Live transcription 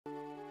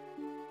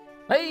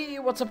Hey,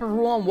 what's up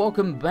everyone?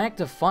 Welcome back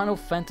to Final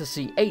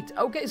Fantasy VIII.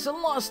 Okay, so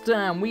last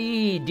time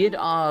we did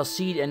our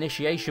seed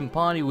initiation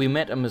party, we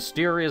met a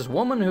mysterious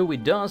woman who we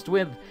danced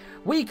with.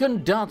 We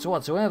couldn't dance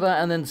whatsoever,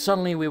 and then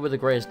suddenly we were the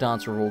greatest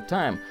dancer of all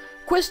time.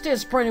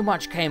 Quistis pretty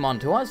much came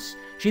onto us.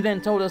 She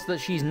then told us that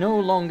she's no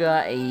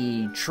longer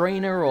a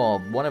trainer or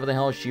whatever the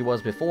hell she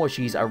was before.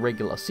 She's a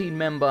regular seed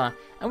member,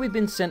 and we've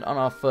been sent on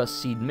our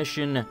first seed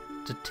mission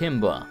to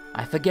Timber.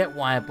 I forget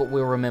why, but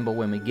we'll remember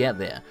when we get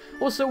there.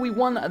 Also, we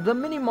won the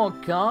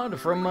mini-mod card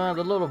from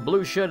the little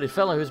blue-shirted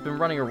fella who's been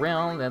running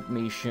around. Let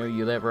me show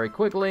you that very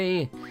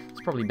quickly. It's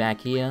probably back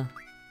here.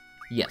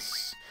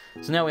 Yes.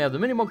 So now we have the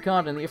mini-mod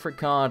card and the Ifrit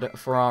card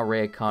for our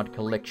rare card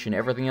collection.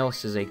 Everything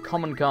else is a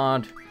common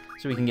card,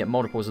 so we can get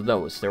multiples of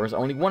those. There is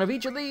only one of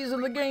each of these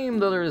in the game,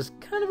 though there is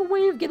kind of a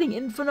way of getting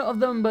infinite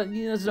of them, but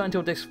you know, it's not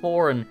until Disc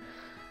 4, and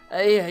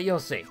yeah, you'll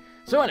see.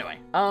 So anyway,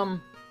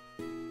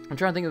 I'm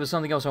trying to think if there's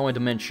something else I wanted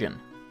to mention.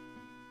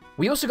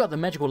 We also got the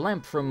magical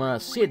lamp from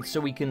Sid, so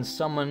we can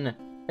summon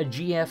a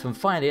GF and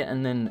find it,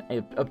 and then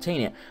obtain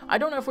it. I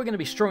don't know if we're going to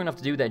be strong enough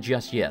to do that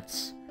just yet.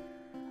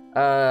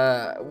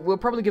 We'll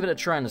probably give it a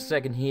try in a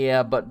second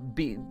here, but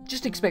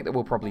just expect that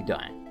we'll probably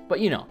die.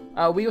 But you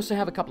know, we also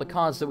have a couple of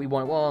cards that we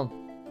want. Well,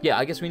 yeah,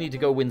 I guess we need to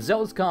go win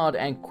Zelda's card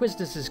and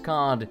Quistis'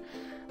 card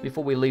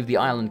before we leave the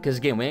island, because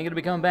again, we ain't going to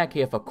be coming back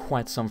here for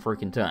quite some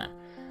freaking time.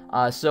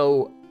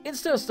 So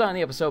instead of starting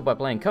the episode by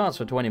playing cards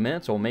for 20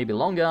 minutes, or maybe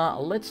longer,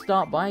 let's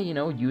start by, you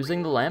know,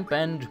 using the lamp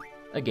and,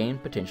 again,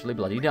 potentially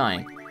bloody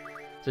dying.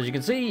 So as you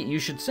can see, you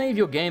should save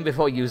your game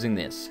before using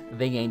this.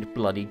 They ain't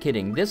bloody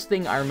kidding. This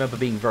thing I remember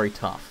being very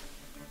tough.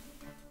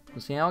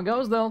 We'll see how it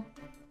goes, though.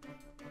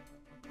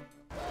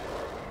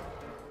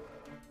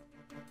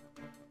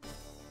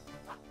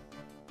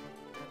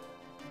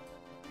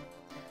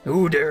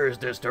 Who dares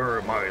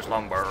disturb my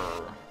slumber?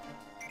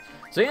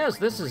 So yes,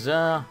 this is,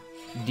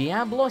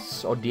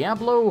 Diablos, or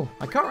Diablo?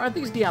 I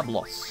think it's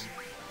Diablos.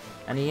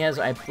 And he has,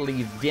 I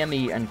believe,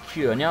 Demi and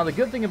Cure. Now, the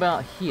good thing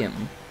about him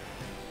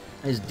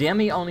is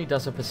Demi only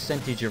does a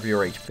percentage of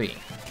your HP.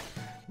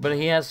 But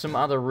he has some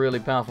other really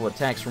powerful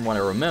attacks from what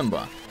I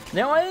remember.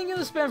 Now, I ain't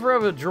gonna spend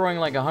forever drawing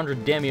like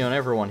 100 Demi on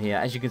everyone here.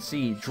 As you can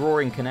see,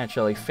 drawing can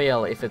actually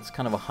fail if it's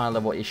kind of a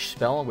high-level-ish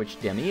spell,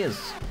 which Demi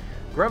is.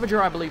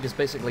 Gravager, I believe, is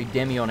basically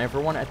Demi on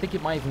everyone. I think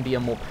it might even be a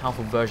more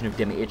powerful version of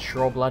Demi. It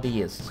sure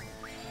bloody is.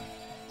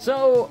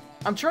 So,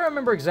 I'm trying to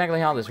remember exactly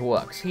how this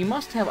works. He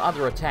must have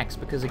other attacks,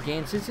 because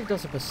again, since it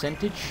does a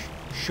percentage,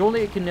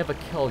 surely it can never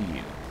kill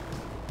you.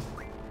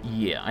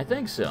 Yeah, I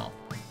think so.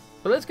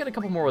 But let's get a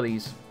couple more of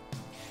these.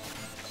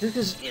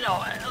 Because, you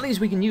know, at least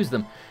we can use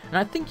them. And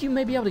I think you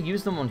may be able to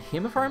use them on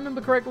him, if I remember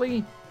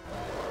correctly.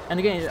 And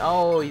again,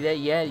 oh,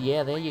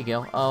 yeah, there you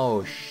go.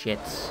 Oh, shit.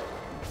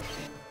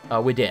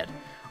 We're dead.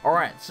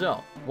 Alright,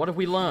 so, what have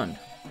we learned?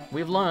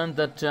 We've learned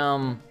that,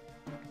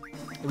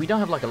 we don't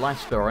have like a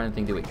life spell or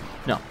anything, do we?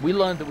 No, we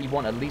learned that we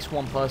want at least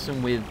one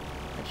person with,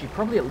 actually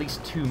probably at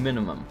least 2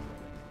 minimum,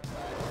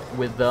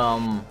 with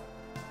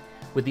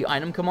the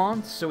item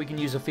commands, so we can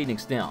use a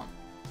Phoenix down.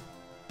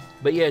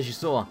 But yeah, as you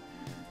saw,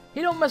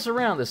 he don't mess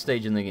around this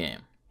stage in the game.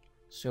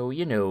 So,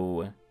 you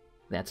know,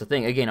 that's a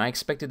thing. Again, I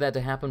expected that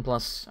to happen,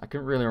 plus I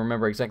couldn't really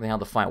remember exactly how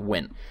the fight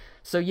went.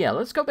 So yeah,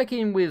 let's go back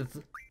in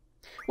with,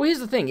 well, here's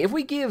the thing, if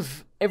we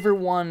give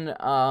everyone,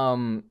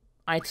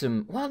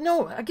 item. Well,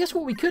 no, I guess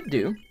what we could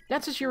do,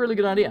 that's actually a really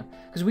good idea,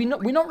 because we're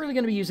not really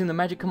going to be using the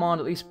magic command,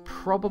 at least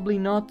probably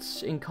not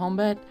in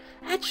combat.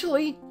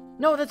 Actually,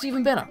 no, that's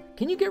even better.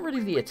 Can you get rid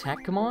of the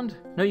attack command?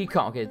 No, you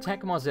can't. Okay, attack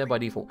command's there by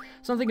default.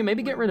 So I'm thinking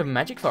maybe get rid of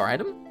magic for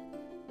item,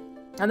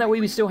 and that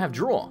way we still have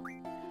draw.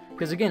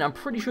 Because again, I'm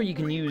pretty sure you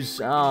can use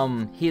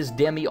his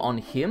Demi on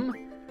him,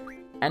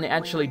 and it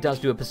actually does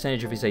do a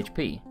percentage of his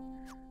HP.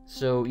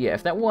 So yeah,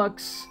 if that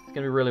works, it's going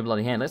to be really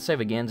bloody handy. Let's save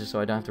again, just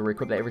so I don't have to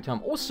re-equip that every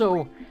time.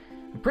 Also,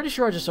 I'm pretty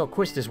sure I just saw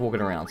Quistis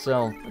walking around,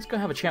 so let's go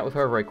have a chat with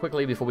her very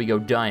quickly before we go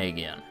die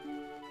again.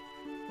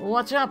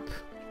 What's up?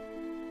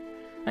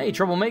 Hey,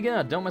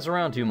 troublemaker, don't mess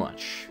around too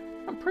much.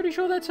 I'm pretty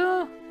sure that's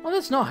her. Oh,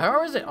 that's not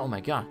her, is it? Oh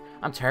my god,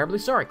 I'm terribly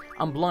sorry.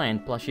 I'm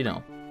blind, plus, you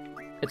know,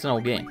 it's an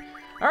old game.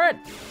 Alright,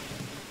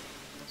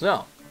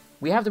 so,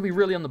 we have to be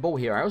really on the ball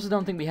here. I also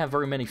don't think we have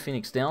very many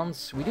Phoenix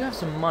Downs. We do have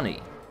some money.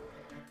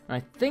 I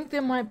think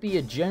there might be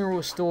a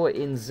general store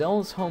in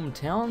Zell's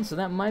hometown, so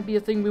that might be a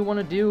thing we want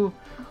to do.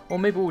 Or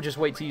maybe we'll just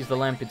wait to use the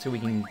lamp until we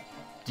can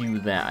do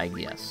that, I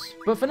guess.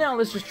 But for now,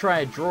 let's just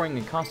try drawing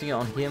and casting it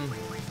on him.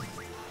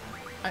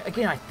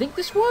 Again, I think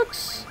this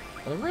works,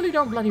 but I really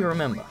don't bloody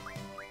remember.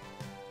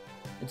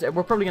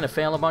 We're probably going to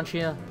fail a bunch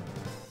here.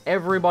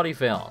 Everybody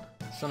failed.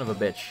 Son of a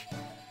bitch.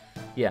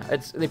 Yeah,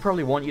 they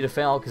probably want you to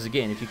fail, because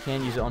again, if you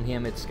can use it on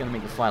him, it's going to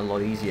make the fight a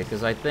lot easier,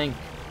 because I think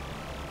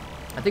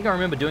I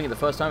remember doing it the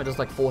first time. It does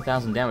like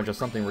 4,000 damage or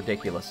something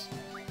ridiculous.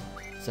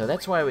 So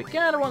that's why we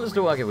kind of want this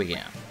to work if we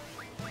can.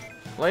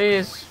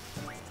 Please,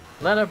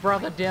 let a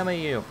brother Demi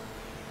you.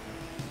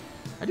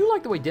 I do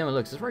like the way Demi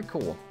looks. It's very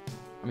cool.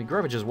 I mean,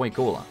 Gravager's way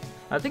cooler.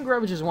 I think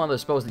Gravager is one of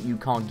those spells that you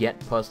can't get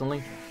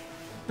personally.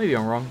 Maybe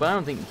I'm wrong, but I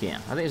don't think you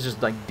can. I think it's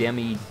just like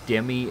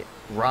Demiga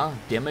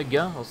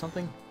or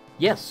something.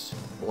 Yes,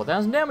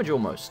 4,000 damage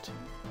almost.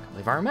 Can't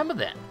believe I remember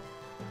that.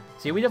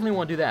 See, we definitely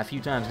want to do that a few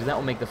times, because that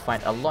will make the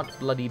fight a lot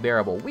bloody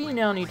bearable. We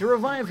now need to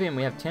revive him.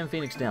 We have 10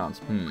 Phoenix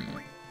Downs.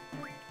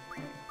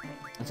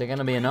 Is that going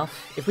to be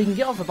enough? If we can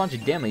get off a bunch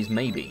of demis,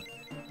 maybe.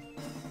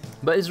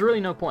 But there's really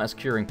no point us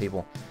curing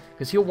people,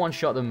 because he'll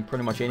one-shot them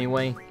pretty much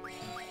anyway.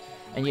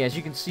 And yeah, as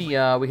you can see,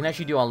 we can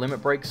actually do our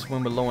limit breaks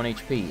when we're low on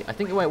HP. I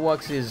think the way it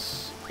works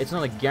is, it's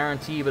not a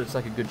guarantee, but it's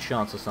like a good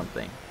chance or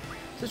something.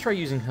 So let's try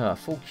using her.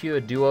 Full cure,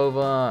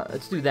 do-over.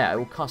 Let's do that. It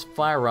will cast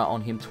Fire Out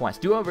on him twice.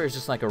 Do-over is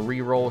just like a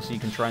reroll, so you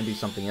can try and do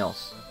something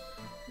else.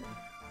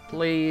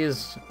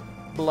 Please,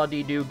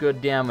 bloody do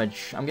good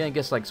damage. I'm gonna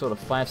guess like sort of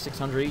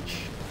 500-600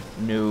 each.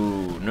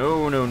 No,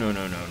 no, no, no, no,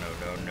 no,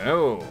 no, no,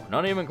 no.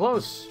 Not even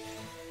close.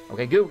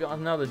 Okay, good. We got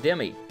another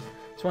demi.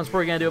 This one's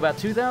probably gonna do about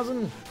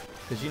 2,000.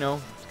 Because, you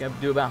know, it's going to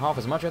do about half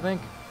as much, I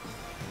think.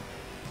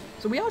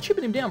 So we are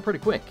chipping him down pretty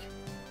quick.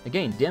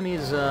 Again, Demi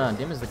is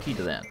the key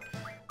to that.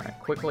 Alright,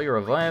 quickly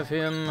revive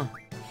him.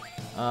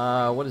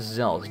 What is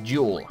Zell's?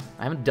 Jewel.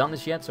 I haven't done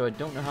this yet, so I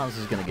don't know how this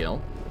is going to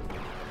go.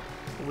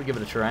 But we'll give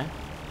it a try.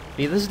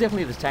 Yeah, this is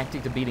definitely the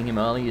tactic to beating him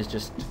early, is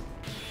just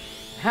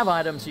have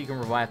items so you can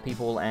revive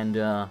people and,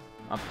 up,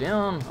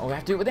 down. Oh, I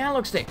have to do it with the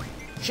analog stick.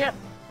 Shit!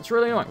 That's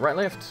really annoying. Right,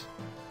 left.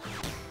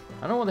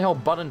 I don't know what the hell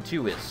button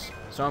 2 is.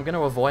 So I'm going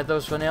to avoid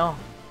those for now.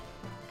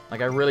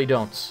 Like, I really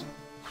don't.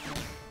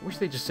 I wish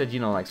they just said, you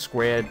know, like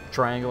square,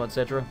 triangle,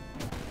 etc.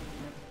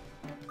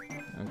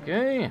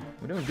 Okay,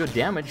 we're doing good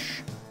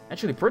damage.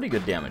 Actually, pretty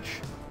good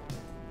damage.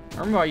 I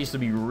remember I used to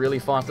be really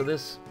fast at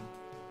this.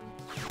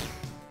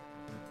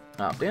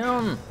 Up,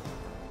 down.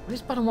 What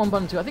is button 1,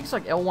 button 2? I think it's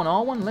like L1,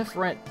 R1, left,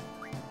 right.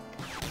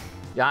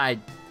 Yeah,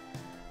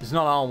 it's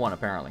not R1,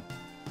 apparently.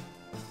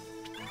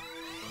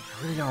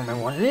 I really don't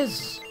remember what it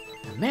is.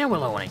 Man, we're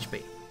low on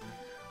HP.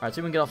 Alright,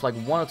 so we can get off like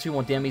 1 or 2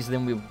 more demis,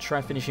 then we'll try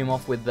and finish him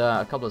off with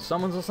a couple of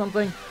summons or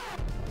something.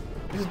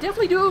 This is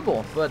definitely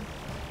doable, but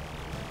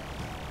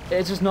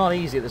it's just not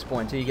easy at this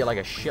point until you get like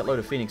a shitload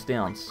of Phoenix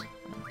Downs.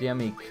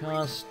 Demi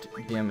cast,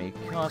 demi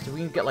cast. We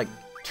can get like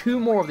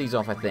 2 more of these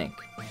off, I think.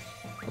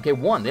 Okay,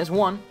 1. There's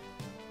 1.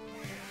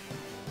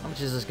 How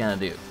much is this gonna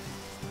do?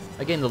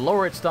 Again, the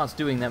lower it starts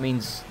doing, that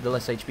means the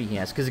less HP he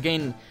has. Because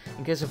again,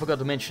 in case I forgot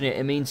to mention it,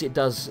 it means it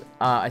does,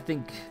 I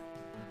think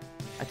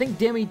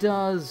Demi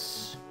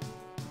does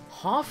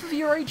half of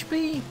your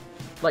HP?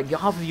 Like,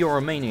 half of your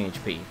remaining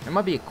HP. It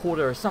might be a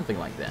quarter or something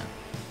like that.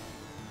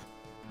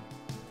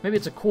 Maybe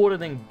it's a quarter,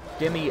 then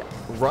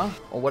Demi-Ra,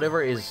 or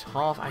whatever, is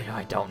half.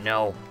 I don't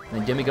know.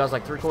 And then Demigod's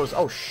like 3/4.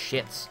 Oh,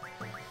 shit.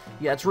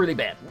 Yeah, it's really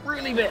bad.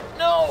 Really bad.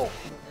 No!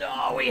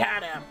 No, we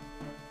had him!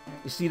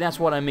 You see, that's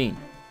what I mean.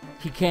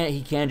 He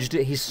can't just do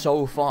it. He's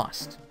so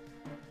fast.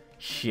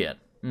 Shit.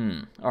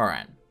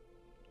 Alright.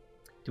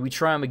 Do we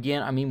try him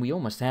again? I mean, we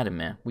almost had him,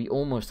 man. We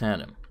almost had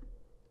him.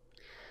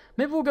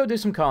 Maybe we'll go do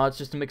some cards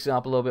just to mix it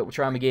up a little bit. We'll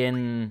try him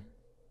again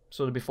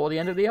sort of before the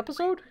end of the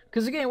episode.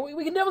 Because again,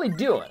 we can definitely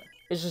do it.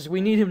 It's just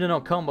we need him to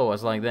not combo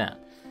us like that.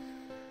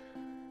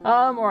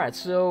 Alright,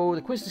 so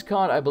the Quistis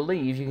card, I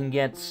believe, you can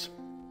get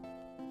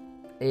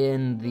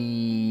in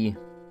the...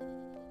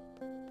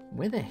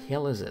 Where the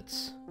hell is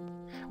it?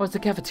 Oh, it's the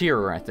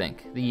cafeteria, I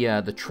think.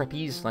 The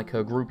trapeze, like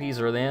her groupies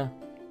are there.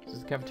 This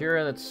is the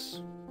cafeteria,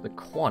 that's the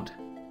quad.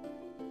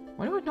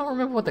 Why do I not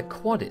remember what the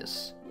quad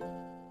is?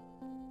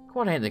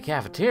 Quad had the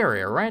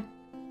cafeteria, right?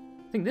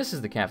 I think this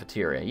is the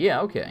cafeteria.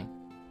 Yeah, okay.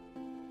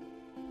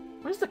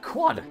 Where's the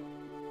quad?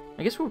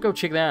 I guess we'll go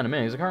check that out in a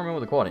minute, because I can't remember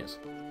what the quad is.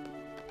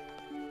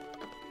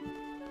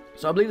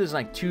 So I believe there's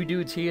like 2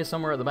 dudes here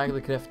somewhere at the back of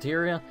the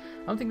cafeteria.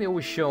 I don't think they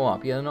always show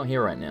up. Yeah, they're not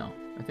here right now.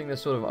 I think they're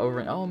sort of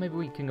over... Oh, maybe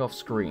we can go off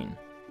screen.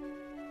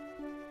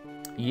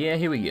 Yeah,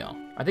 here we go.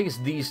 I think it's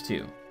these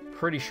 2.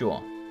 Pretty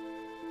sure.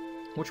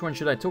 Which one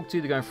should I talk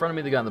to? The guy in front of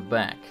me, the guy in the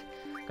back.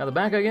 Guy in the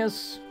back, I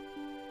guess?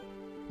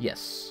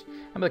 Yes.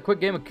 How about a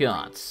quick game of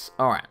cards?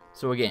 Alright,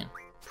 so again,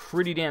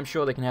 pretty damn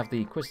sure they can have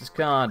the Quistis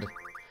card.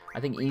 I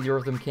think either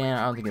of them can.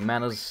 I don't think it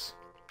matters.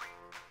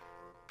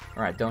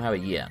 Alright, don't have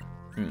it yet.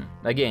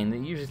 Again, it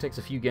usually takes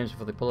a few games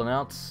before they pull it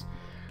out.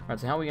 Alright,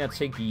 so how are we going to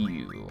take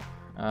you?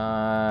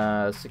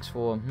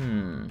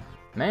 6-4,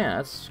 Man,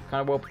 that's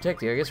kind of well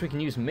protected. I guess we can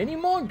use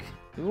Minimog?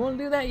 Do we want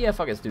to do that? Yeah,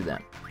 fuck it, let's do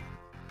that.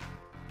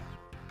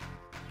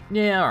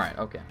 Yeah, alright,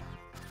 okay.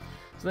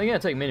 So they're going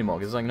to take Minimog,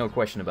 there's like no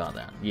question about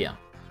that. Yeah.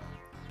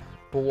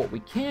 But what we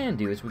can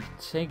do is we can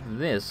take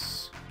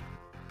this,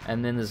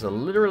 and then there's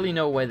literally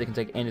no way they can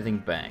take anything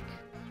back.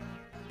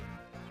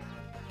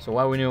 So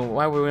why would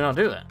we not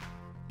do that?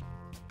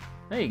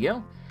 There you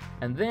go.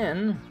 And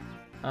then,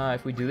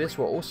 if we do this,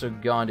 we're also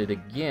guarded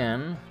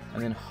again.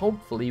 And then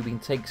hopefully we can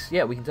take,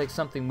 we can take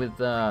something with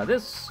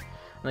this.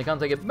 And they can't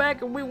take it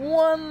back, and we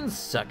won!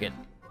 Suck it.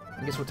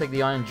 I guess we'll take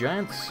the Iron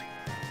Giants.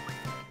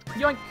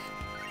 Yoink!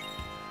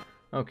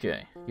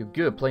 Okay, you're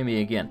good, play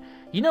me again.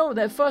 You know,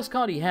 that first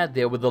card he had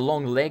there with the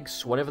long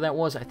legs, whatever that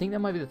was, I think that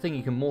might be the thing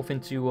you can morph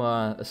into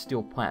a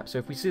steel pipe. So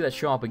if we see that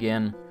show up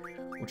again,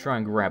 we'll try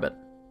and grab it.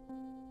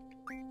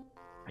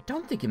 I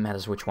don't think it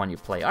matters which one you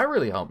play. I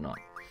really hope not.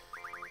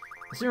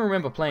 I still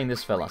remember playing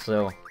this fella,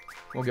 so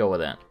we'll go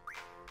with that.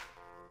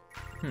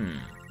 Those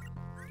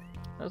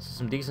are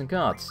some decent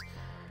cards.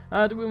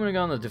 Do we want to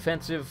go on the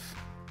defensive?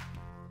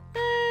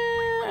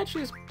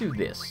 Actually, let's do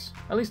this.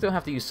 At least they'll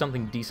have to use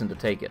something decent to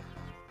take it.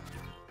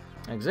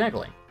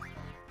 Exactly.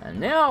 And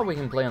now we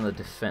can play on the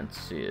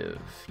defensive.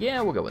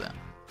 Yeah, we'll go with that.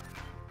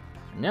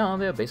 Now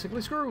they're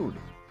basically screwed.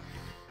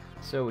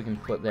 So we can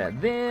put that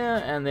there,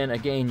 and then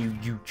again,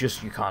 you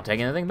can't take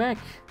anything back.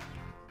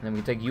 And then we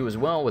can take you as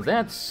well with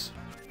that.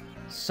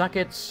 Suck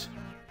it.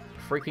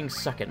 Freaking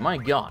suck it. My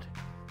god.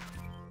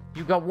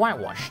 You got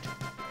whitewashed.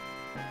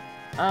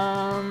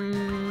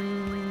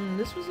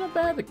 This was not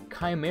bad. The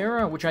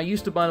Chimera, which I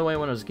used to, by the way,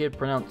 when I was a kid,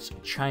 pronounce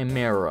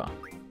Chimera.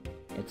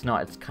 It's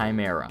not, it's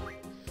Chimera.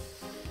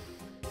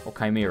 Or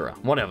Chimera.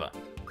 Whatever.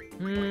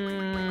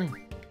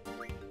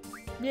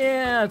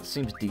 Yeah, it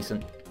seems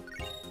decent.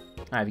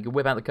 Alright, if you could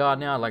whip out the card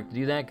now, I'd like to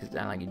do that, because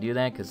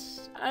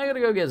I gotta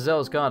go get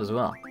Zell's card as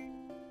well.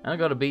 And I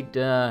gotta beat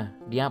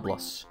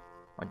Diablos.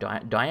 Or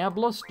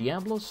Diablos?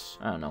 Diablos?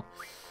 I don't know.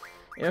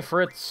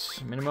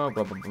 Ifrits, Minimo,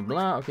 blah blah blah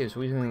blah. Okay, so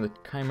we're using the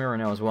Chimera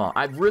now as well.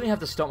 I really have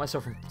to stop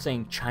myself from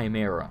saying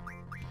Chimera.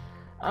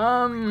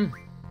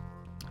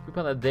 If we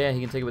put that there,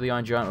 he can take it with the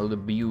Iron Giant or the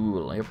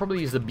Buell. He'll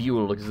probably use the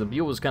Buell, because the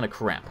Buell is kind of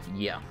crap.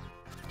 Yeah.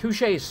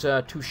 Touché,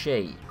 sir,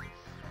 touché.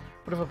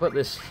 What if I put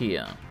this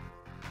here?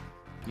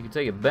 You can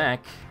take it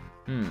back.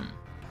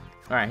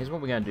 Alright, here's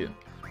what we're going to do.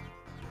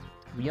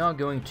 We are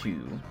going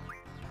to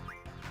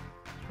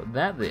put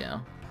that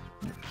there.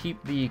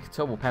 Keep the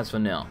Catobal pads for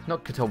now.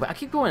 Not Catobal, I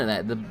keep going to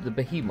that. The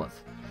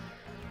Behemoth.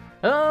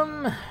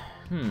 Can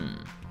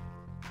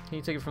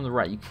you take it from the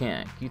right? You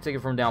can. Can you take it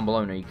from down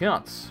below? No, you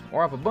can't.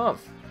 Or up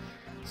above.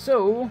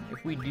 So,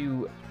 if we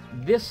do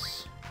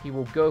this, he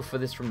will go for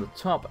this from the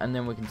top, and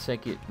then we can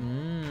take it...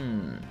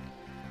 Can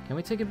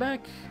we take it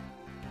back?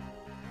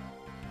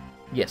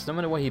 Yes, no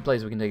matter what he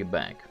plays, we can take it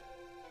back.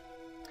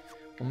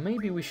 Well,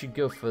 maybe we should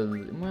go for...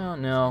 Well,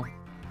 no.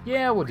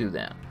 Yeah, we'll do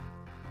that.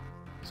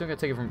 So I'm gonna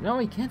take it from... No,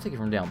 he can't take it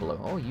from down below.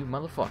 Oh, you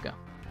motherfucker.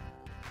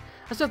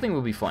 I still think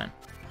we'll be fine.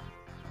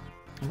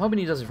 I'm hoping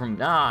he does it from...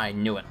 Ah, I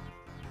knew it.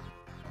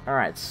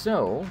 Alright,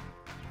 so...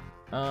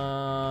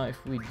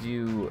 if we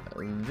do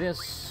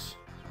this...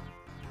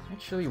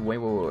 Actually,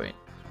 wait.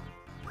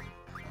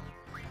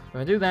 If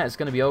I do that, it's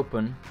gonna be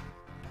open.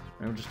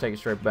 And we'll just take it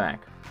straight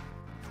back.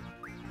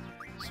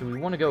 So we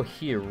want to go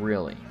here,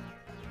 really.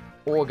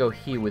 Or go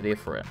here with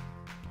Ifrit.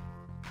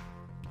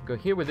 Go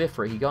here with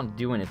Ifrit, he can't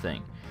do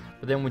anything.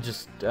 But then we're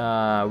just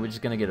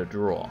gonna get a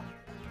draw.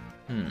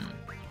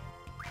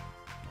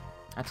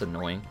 That's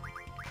annoying.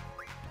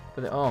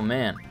 But oh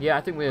man, yeah,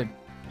 I think we're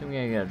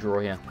gonna get a draw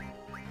here.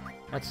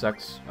 That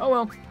sucks. Oh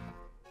well.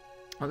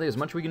 I think there's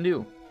much we can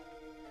do.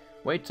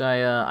 Wait,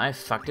 I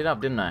fucked it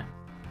up, didn't I?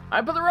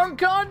 I put the wrong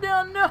card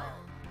down. No.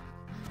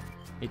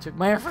 He took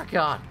my Ifrit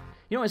card.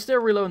 You know, instead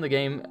of reloading the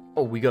game...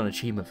 Oh, we got an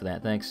achievement for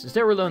that, thanks.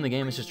 Instead of reloading the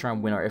game, let's just try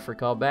and win our Ifrit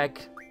card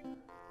back.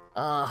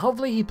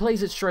 Hopefully he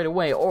plays it straight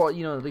away, or,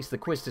 you know, at least the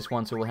quiz this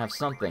one, so we'll have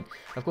something.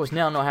 Of course,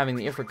 now not having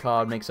the Ifrit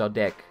card makes our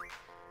deck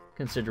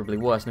considerably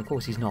worse, and of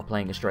course he's not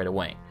playing it straight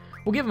away.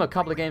 We'll give him a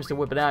couple of games to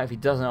whip it out. If he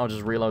doesn't, I'll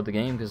just reload the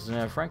game, because,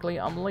 frankly,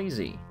 I'm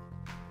lazy.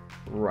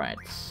 Right.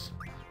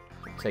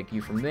 I'll take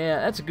you from there.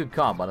 That's a good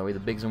card, by the way, the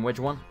Biggs and Wedge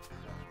one.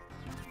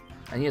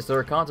 And yes, there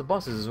are cards of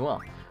bosses as well.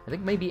 I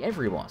think maybe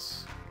every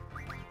boss.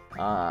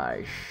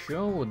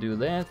 Sure, we'll do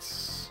that.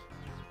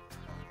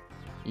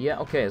 Yeah,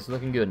 okay, it's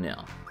looking good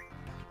now.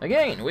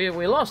 Again, we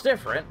lost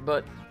Ifrit,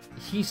 but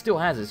he still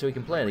has it, so he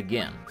can play it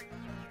again.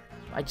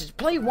 I just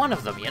play one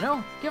of them, you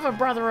know? Give a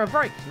brother a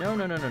break. No.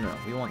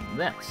 We want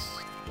that.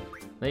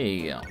 There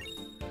you go.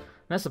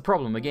 That's the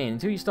problem, again.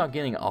 Until you start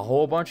getting a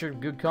whole bunch of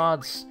good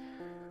cards,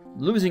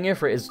 losing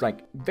Ifrit is,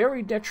 like,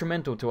 very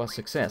detrimental to our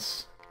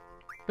success.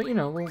 But, you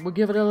know, we'll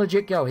give it a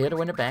legit go here to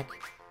win it back.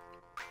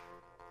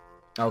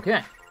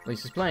 Okay. At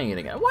least he's playing it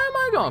again. Why am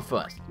I going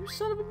first? You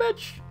son of a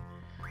bitch.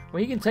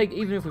 Well, he can take,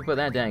 even if we put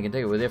that down, he can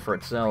take it with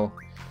Ifrit, so...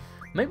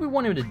 Maybe we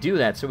want him to do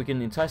that so we can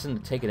entice him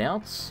to take it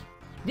out?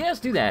 Yeah, let's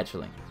do that,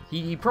 actually.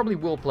 He probably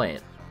will play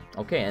it.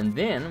 Okay, and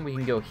then we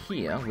can go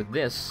here with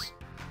this.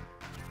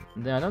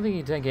 Then I don't think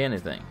he can take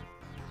anything.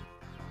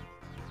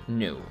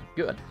 No.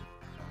 Good.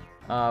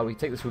 We can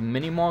take this with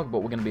Minimog,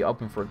 but we're going to be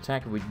open for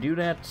attack if we do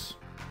that.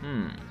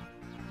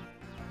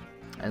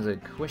 As a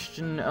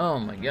question... Oh,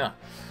 my god.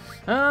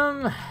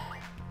 I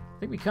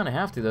think we kind of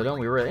have to, though, don't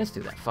we? Really? Let's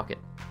do that. Fuck it.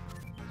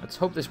 Let's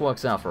hope this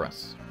works out for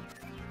us.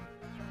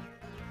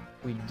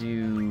 We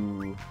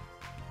do...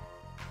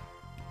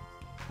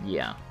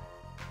 Yeah.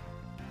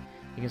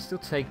 He can still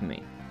take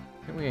me.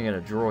 I think we're going to get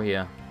a draw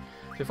here.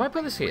 So if I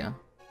put this here,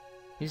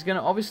 he's going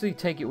to obviously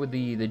take it with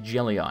the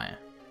Jelly Eye.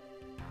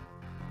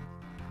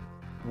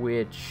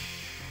 Which...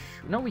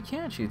 No, we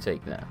can actually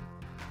take that.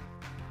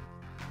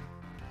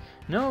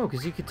 No,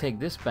 because he could take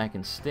this back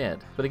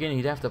instead. But again,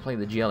 he'd have to play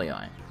the Jelly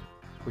Eye.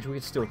 Which we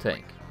could still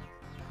take.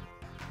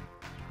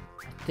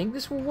 I think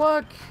this will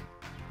work.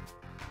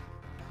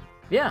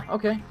 Yeah,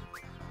 okay.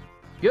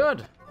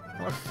 Good.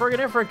 I want a friggin'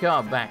 Ifrit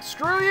card back.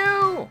 Screw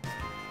you!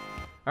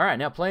 Alright,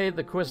 now play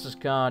the Quistis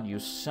card, you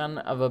son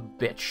of a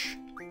bitch.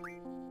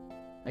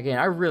 Again,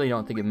 I really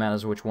don't think it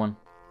matters which one.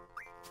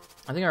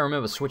 I think I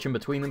remember switching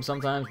between them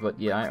sometimes, but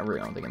yeah, I really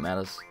don't think it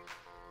matters.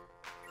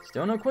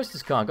 Still no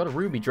Quistis card. Got a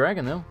Ruby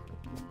Dragon, though.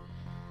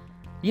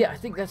 Yeah, I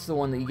think that's the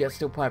one that you get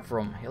Steel Pipe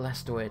from.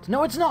 Elastoid.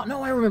 No, it's not.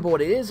 No, I remember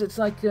what it is. It's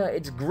like,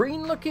 it's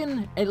green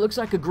looking. It looks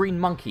like a green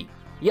monkey.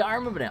 Yeah, I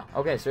remember now.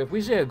 Okay, so if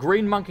we see a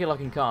green monkey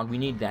looking card, we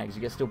need that, because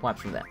you get Steel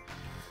Pipes from that.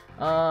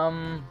 How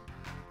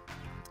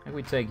can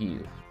we take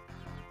you?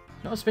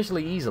 Not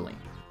especially easily.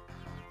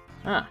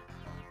 Ah.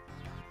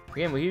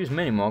 Again, we use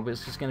Minimog, but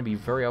it's just going to be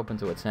very open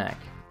to attack.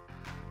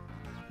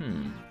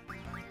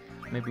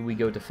 Maybe we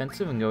go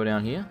defensive and go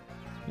down here?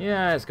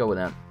 Yeah, let's go with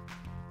that.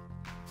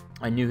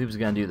 I knew he was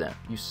going to do that.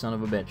 You son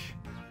of a bitch.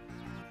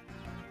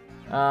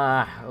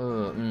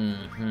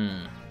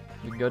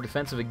 We can go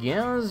defensive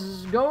again.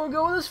 Let's go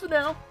with this for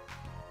now.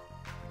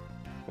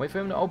 Wait for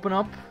him to open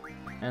up.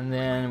 And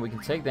then we can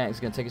take that. He's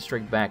going to take it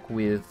straight back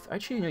with...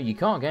 Actually, no, you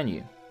can't, can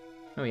you?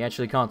 No, he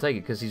actually can't take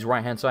it because his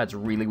right-hand side's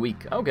really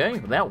weak. Okay,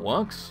 that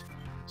works.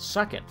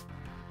 Suck it.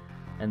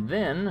 And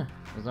then,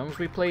 as long as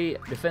we play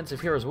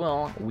defensive here as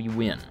well, we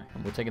win.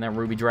 And we're taking that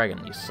Ruby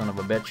Dragon, you son of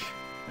a bitch.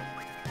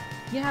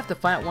 You have to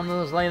fight one of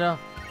those later.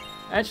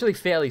 Actually,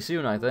 fairly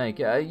soon, I think.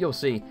 You'll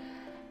see.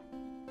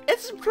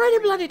 It's pretty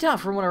bloody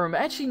tough from what I remember.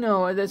 Actually,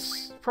 no,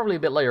 that's probably a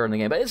bit later in the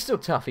game, but it's still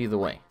tough either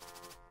way.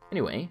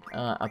 Anyway,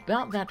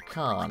 about that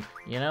card,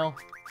 you know?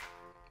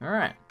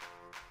 Alright.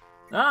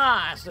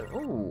 Ah, so,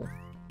 ooh.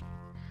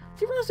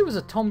 Do you realize there was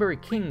a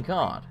Tomberry King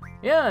card?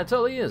 Yeah, it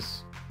totally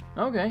is.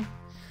 Okay.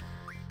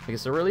 I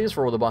guess there really is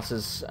for all the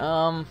bosses.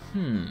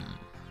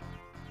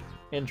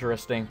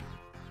 Interesting.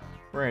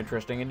 Very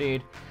interesting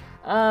indeed.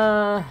 We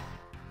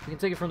can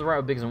take it from the right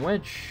with Biggs and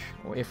Wedge,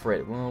 or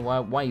Ifrit.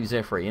 Well, why use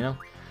Ifrit, you know?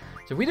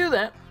 So if we do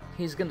that,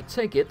 he's going to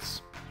take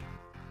it,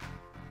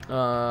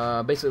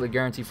 basically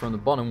guaranteed from the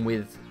bottom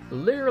with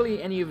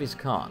literally any of his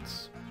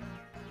cards.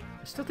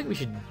 I still think we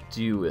should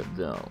do it,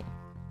 though.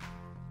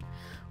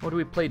 Or do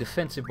we play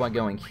defensive by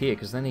going here,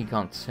 because then he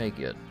can't take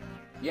it?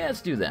 Yeah,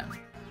 let's do that.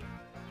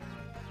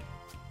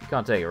 You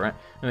can't take it, right?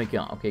 No, he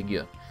can't. Okay,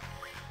 good.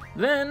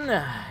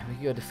 Then, we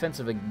go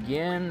defensive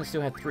again.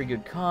 Still have 3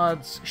 good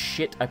cards.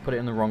 Shit, I put it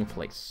in the wrong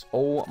place.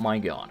 Oh my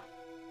god.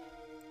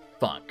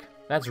 Fuck.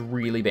 That's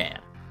really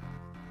bad.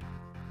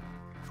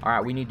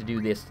 Alright, we need to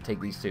do this to take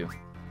these 2.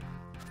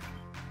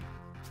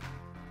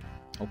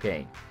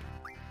 Okay.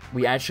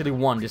 We actually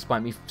won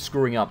despite me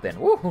screwing up then.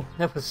 Woo!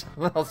 That was a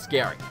little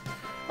scary.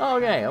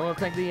 Okay, I'm going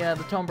to take the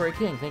Tomberry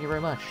King. Thank you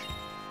very much.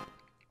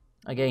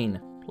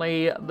 Again,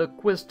 play the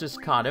Quistis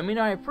card. I mean,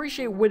 I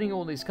appreciate winning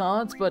all these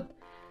cards, but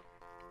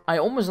I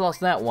almost lost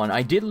that one.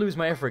 I did lose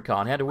my Ifrit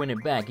card. I had to win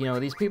it back. You know,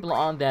 these people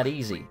aren't that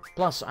easy.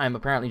 Plus, I'm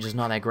apparently just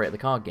not that great at the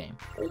card game.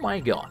 Oh my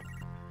god.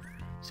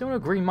 Still no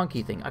green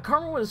monkey thing. I can't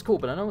remember what it's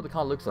called, but I know what the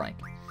card looks like.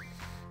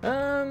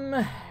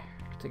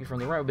 Take it from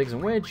the right with Biggs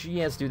and Wedge.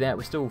 Yeah, let's do that.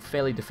 We're still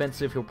fairly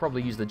defensive. He'll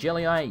probably use the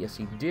Jelly Eye. Yes,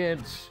 he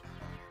did.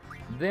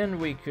 Then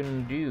we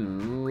can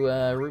do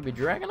Ruby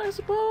Dragon, I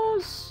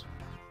suppose?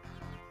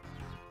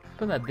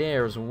 Put that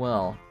there as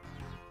well.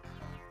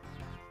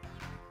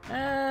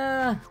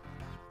 It's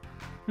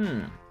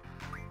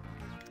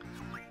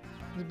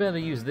better to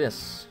use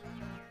this.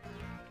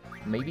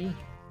 Maybe?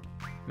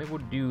 Maybe we'll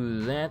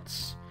do that.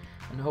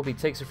 And hope he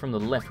takes it from the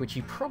left, which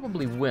he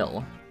probably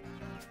will.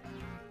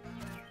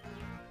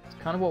 It's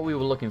kind of what we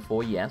were looking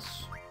for,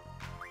 yes.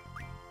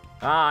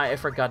 Ah,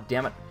 Ifrit,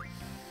 goddammit.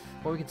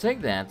 Well, we can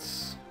take that.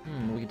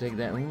 We can take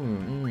that.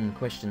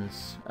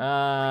 Questions.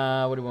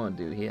 What do we want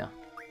to do here?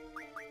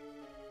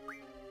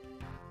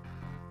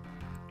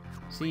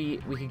 See,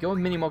 we could go with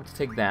Minimog to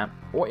take that.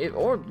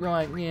 Or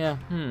like, yeah,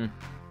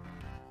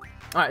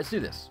 Alright, let's do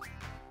this.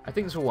 I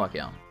think this will work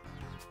out.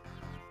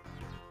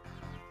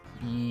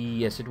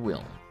 Yes, it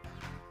will.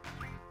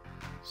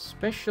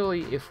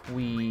 Especially if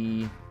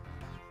we...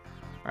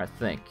 I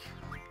think.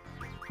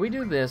 If we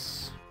do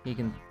this, he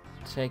can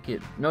take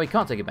it... No, he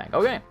can't take it back.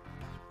 Okay.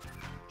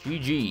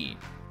 GG.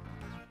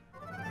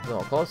 So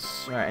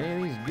close. Alright, any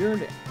of these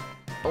good?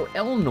 Oh,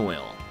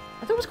 Elnoil.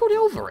 I thought it was called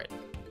Elverit.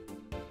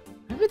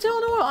 Maybe it's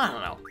Elnoil? I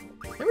don't know.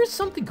 There is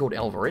something called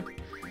Elverit.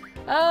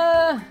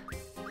 Yeah,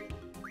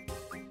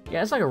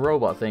 it's like a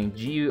robot thing.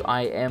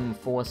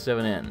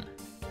 GUIM47N.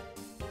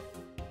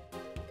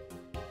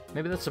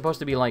 Maybe that's supposed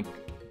to be like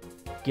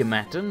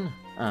Gimatin?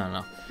 I don't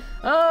know.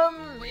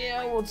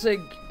 Yeah, we'll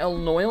take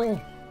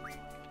Elnoil.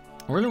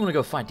 I really want to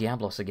go fight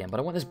Diablos again, but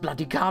I want this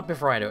bloody card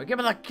before I do it. Give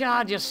me the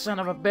card, you son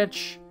of a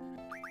bitch.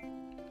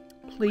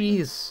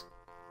 Please.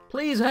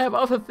 Please, I have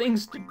other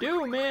things to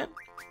do, man.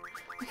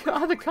 I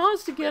got other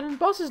cards to get and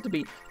bosses to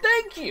beat.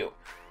 Thank you!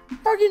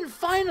 Fucking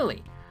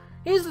finally!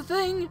 Here's the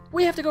thing,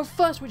 we have to go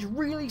first, which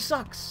really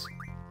sucks.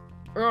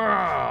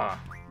 Ugh.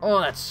 Oh,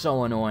 that's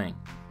so annoying.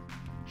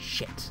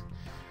 Shit.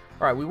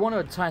 Alright, we want to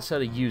entice her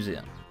to use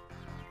it.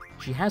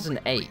 She has an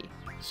A,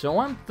 so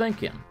I'm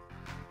thinking...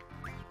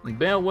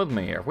 Bear with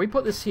me here. If we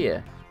put this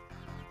here...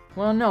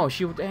 Well, no,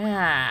 she would...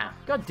 Ah!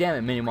 God damn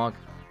it, Minimog.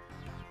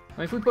 I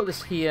mean, if we put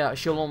this here,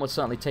 she'll almost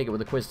certainly take it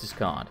with a Quistis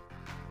card.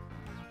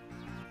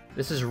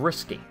 This is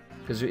risky,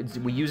 because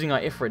we're using our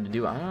Ifrit to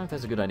do it. I don't know if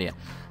that's a good idea.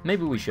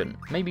 Maybe we shouldn't.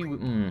 Maybe we...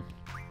 Alright,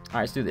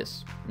 let's do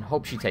this. And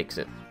hope she takes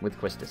it with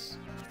Quistis.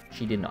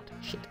 She did not.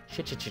 Shit.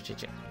 Shit, shit, shit, shit,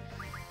 shit.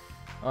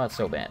 Oh, that's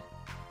so bad.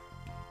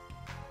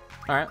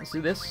 Alright, let's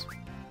do this.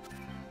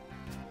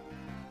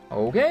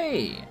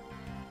 Okay!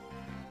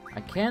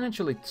 I can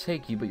actually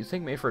take you, but you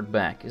take my Ifrit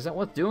back. Is that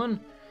what's doing?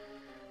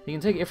 You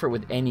can take Ifrit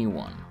with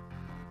anyone.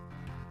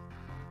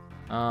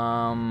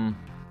 I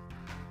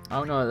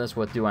don't know if that's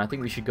what doing. I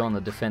think we should go on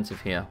the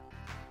defensive here.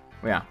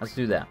 Yeah, let's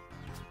do that.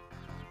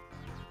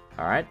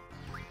 Alright.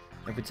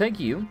 If we take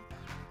you,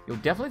 you'll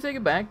definitely take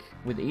it back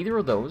with either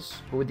of those.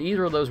 But with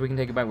either of those, we can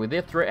take it back with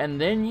Ithra, and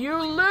then you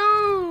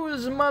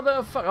lose,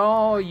 motherfucker.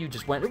 Oh, you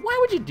just went. Why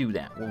would you do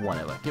that? Well,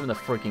 whatever. Give him the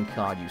freaking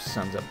card, you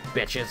sons of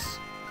bitches.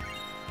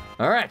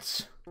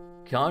 Alright.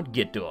 Card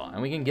get door.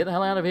 And we can get the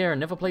hell out of here and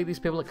never play these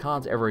people at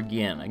cards ever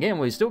again. Again,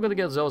 we still got to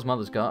get Zell's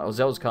mother's card, or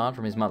Zell's card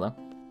from his mother.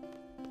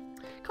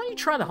 Can't you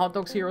try the hot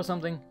dogs here or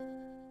something?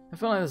 I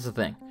feel like this is a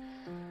thing.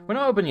 We're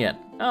not open yet.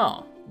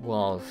 Oh,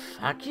 well,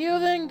 fuck you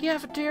then,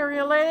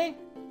 cafeteria lady.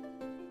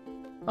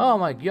 Oh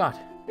my god.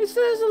 Is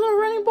this a little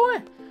running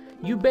boy?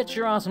 You bet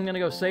your ass I'm gonna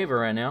go save her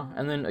right now.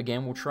 And then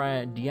again, we'll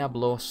try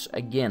Diablos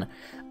again.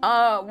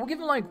 We'll give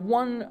him like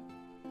one...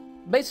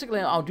 Basically,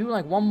 I'll do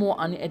like one more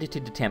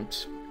unedited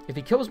attempt. If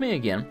he kills me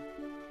again,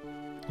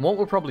 what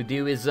we'll probably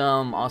do is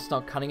I'll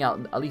start cutting out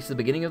at least the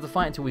beginning of the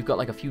fight until we've got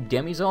like a few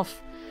demis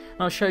off.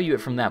 And I'll show you it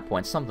from that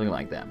point, something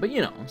like that. But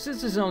you know,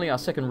 since this is only our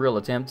second real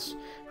attempt,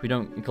 if we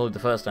don't include the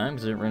first time,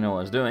 because I didn't really know what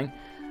I was doing,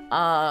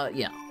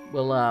 yeah,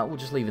 we'll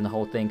just leave in the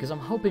whole thing, because I'm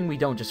hoping we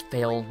don't just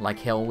fail like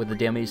hell with the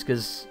demis,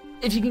 because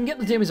if you can get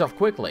the demis off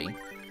quickly,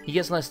 he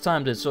gets less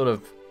time to sort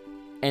of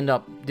end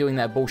up doing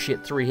that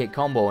bullshit 3-hit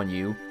combo on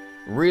you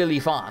really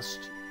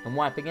fast and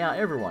wiping out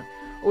everyone.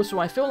 Also,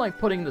 I feel like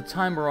putting the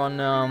timer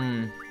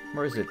on,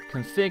 where is it?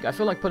 Config. I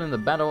feel like putting the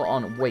battle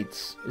on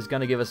weights is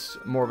going to give us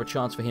more of a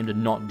chance for him to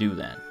not do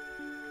that.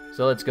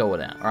 So let's go with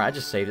that. Alright, I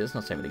just saved it. Let's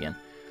not save it again.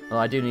 Well,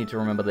 I do need to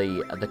remember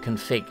the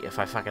config if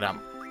I fuck it up.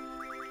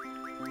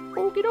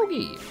 Okie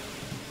dokie.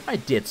 I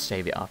did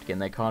save it after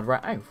getting that card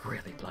right. I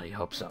really bloody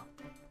hope so.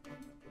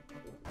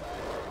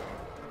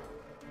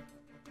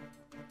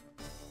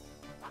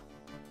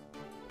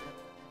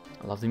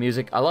 I love the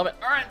music. I love it.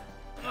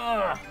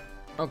 Alright.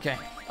 Okay.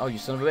 Oh, you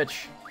son of a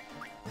bitch.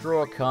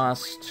 Draw,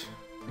 cast.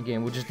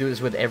 Again, we'll just do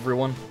this with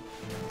everyone.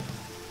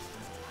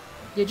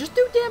 Yeah, just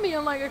do Demi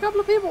on like a couple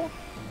of people.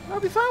 I'll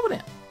be fine with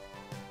it.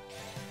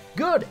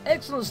 Good.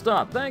 Excellent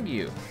start. Thank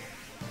you.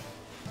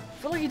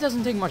 I feel like he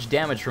doesn't take much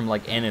damage from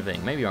like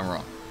anything. Maybe I'm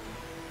wrong.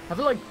 I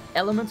feel like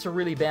elements are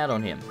really bad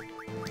on him.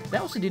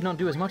 That also did not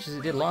do as much as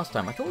it did last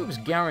time. I thought it was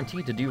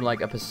guaranteed to do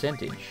like a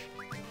percentage.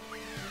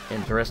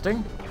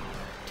 Interesting.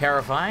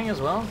 Terrifying as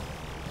well.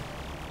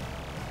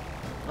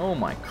 Oh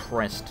my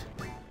crest.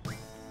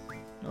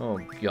 Oh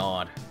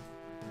god.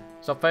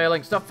 Stop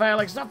failing, stop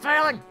failing, stop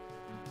failing!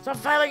 Stop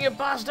failing, you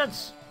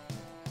bastards!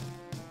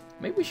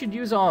 Maybe we should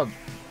use our,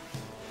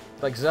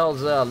 like,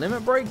 Zell's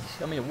limit break?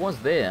 I mean, it was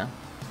there.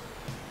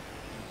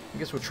 I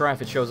guess we'll try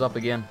if it shows up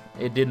again.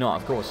 It did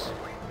not, of course.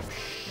 Oh,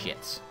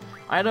 shit.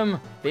 Item,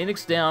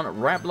 Phoenix down,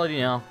 right bloody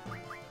now.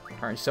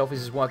 Alright, selfies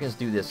is working, let's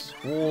do this.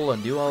 Wall, a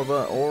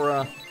do-over,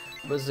 aura,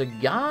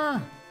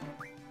 Blizzard-Gar?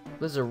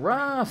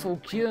 Blizzard-Ra, full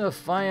cure,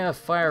 fire,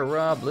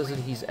 fire-Ra, Blizzard,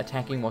 he's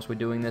attacking whilst we're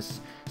doing this.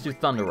 Let's do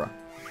Thunder-Ra.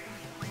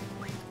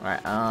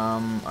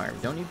 Alright, we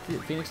don't need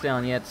Phoenix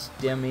down yet.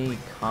 Demi,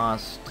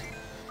 cast,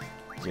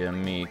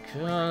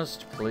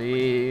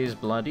 please,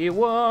 bloody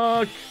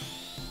work!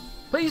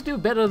 Please do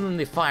better than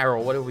the fire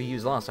or whatever we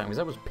used last time, because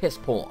that was piss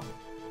poor.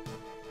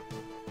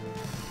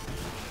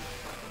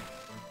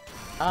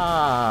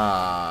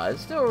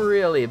 It's still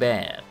really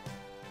bad.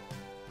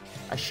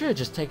 I should have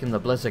just taken the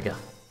Blizzard.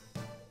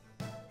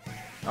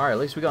 Alright, at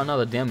least we got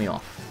another Demi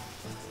off.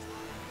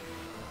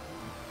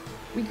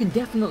 We can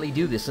definitely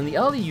do this, and the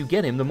earlier you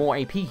get him, the more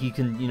AP he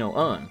can, you know,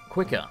 earn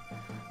quicker.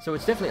 So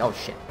it's definitely, oh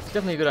shit, it's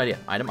definitely a good idea.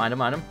 Item,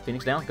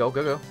 Phoenix down, go,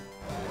 go, go.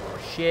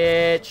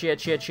 Shit.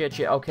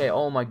 Okay,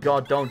 oh my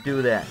god, don't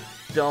do that.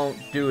 Don't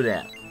do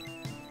that.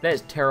 That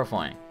is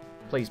terrifying.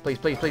 Please.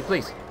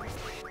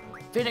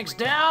 Phoenix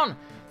down!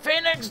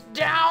 Phoenix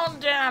down,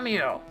 damn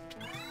you!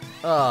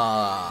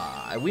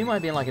 We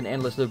might be in like an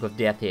endless loop of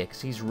death here,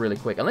 because he's really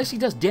quick. Unless he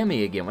does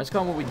Demi again. Let's go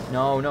on with we...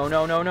 No.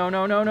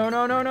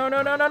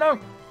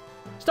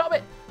 Stop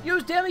it!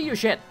 Use Demi, you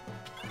shit!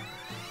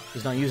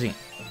 He's not using it.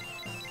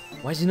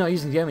 Why is he not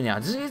using Demi now?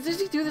 Does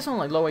he do this on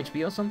like low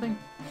HP or something?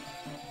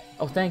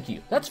 Oh, thank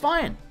you. That's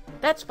fine.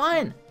 That's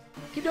fine.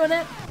 Keep doing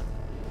that.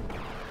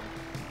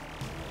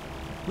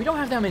 We don't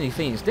have that many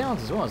Phoenix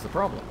downs as well as the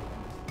problem.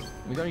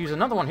 We're going to use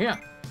another one here.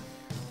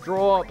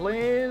 Draw,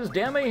 please.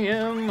 Demi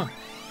him.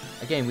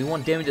 Again, we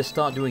want Demi to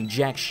start doing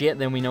jack shit,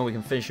 then we know we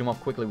can finish him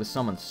off quickly with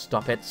summons.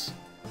 Stop it.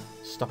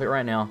 Stop it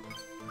right now.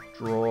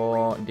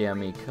 Draw,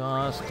 Demi,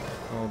 cast.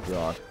 Oh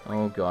god.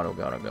 Oh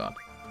god.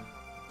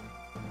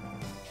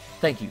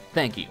 Thank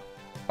you.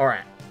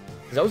 Alright.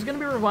 Zoe's gonna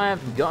be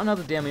revived. We got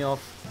another Demi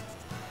off.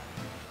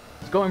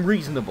 It's going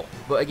reasonable.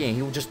 But again,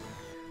 he will just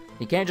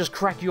He can't just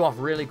crack you off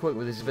really quick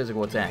with his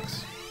physical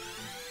attacks.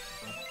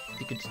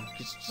 If you could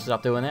just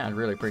stop doing that, I'd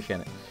really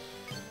appreciate it.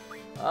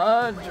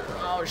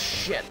 Oh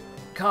shit.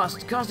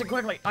 Cast it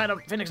quickly.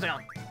 Item, Phoenix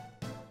down.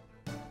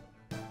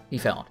 He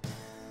failed.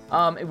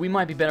 We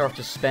might be better off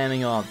just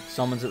spamming our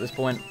summons at this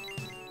point.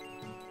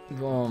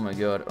 Oh my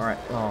god. Alright.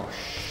 Oh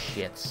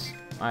shit.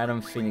 Item,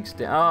 Phoenix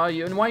down. Oh,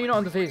 why are you not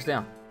on the Phoenix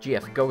down?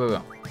 GF,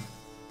 go.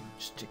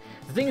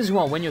 The thing is,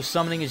 well, when you're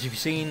summoning, as you've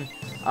seen,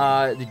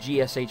 the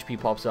GS HP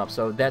pops up,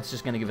 so that's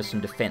just going to give us some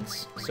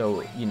defense.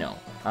 So, you know,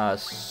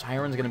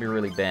 Siren's going to be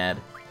really bad.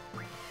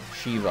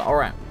 Shiva.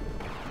 Alright.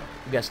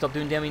 We gotta stop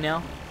doing Demi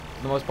now,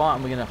 for the most part,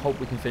 and we're gonna hope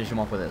we can finish him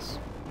off with this.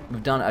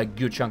 We've done a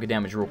good chunk of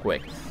damage real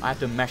quick. I have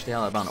to mash the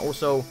hell out of the button.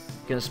 Also,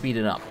 gonna speed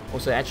it up.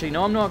 Also, actually,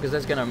 no, I'm not, because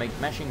that's gonna make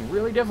mashing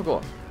really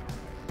difficult.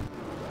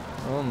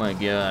 Oh my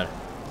god.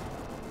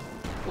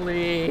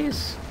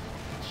 Please.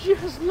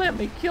 Just let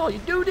me kill you.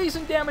 Do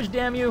decent damage,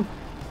 damn you.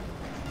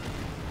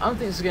 I don't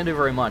think this is gonna do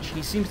very much.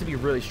 He seems to be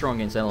really strong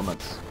against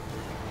elements.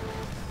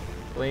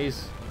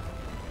 Please.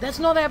 That's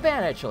not that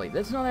bad, actually.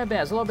 That's not that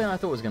bad. It's a lot better than I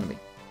thought it was gonna be.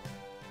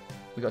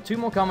 We got 2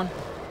 more coming.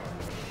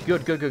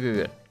 Good.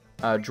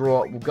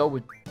 Draw. We'll go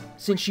with...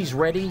 Since she's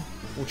ready,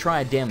 we'll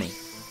try a Demi.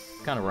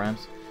 Kind of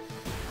rhymes.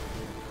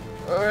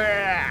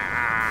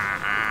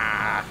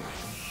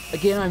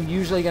 Again, I'm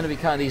usually going to be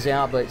cutting these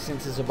out, but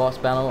since it's a boss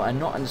battle, and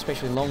not an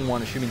especially long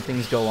one, assuming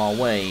things go our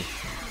way,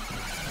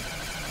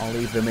 I'll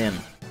leave them in.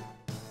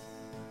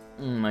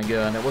 Oh my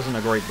god, that wasn't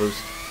a great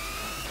boost.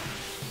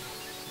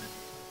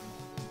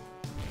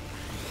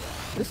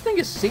 This thing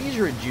is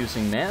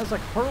seizure-inducing, man. It's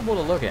like horrible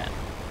to look at.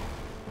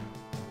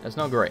 That's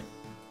not great.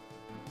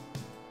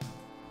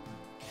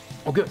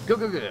 Oh, good.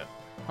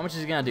 How much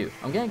is he gonna do?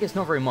 I'm gonna guess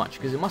not very much,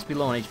 because it must be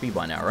low on HP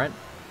by now, right?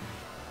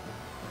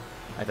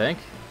 I think.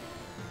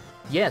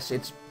 Yes,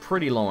 it's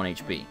pretty low on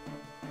HP.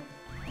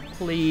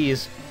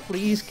 Please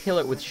kill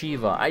it with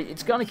Shiva.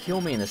 It's gonna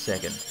kill me in a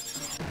second.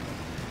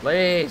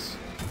 Please.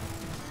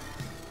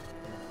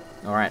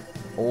 Alright,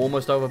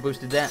 almost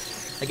overboosted that.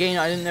 Again,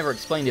 I never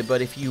explained it,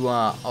 but if you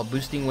are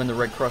boosting when the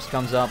red cross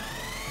comes up,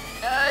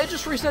 it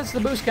just resets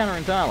the boost counter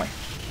entirely.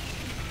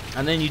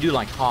 And then you do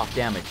like half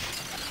damage.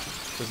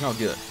 So it's not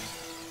good.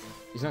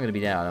 He's not going to be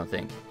there, I don't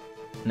think.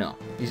 No,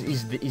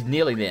 he's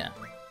nearly there.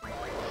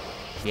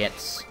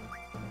 Shit.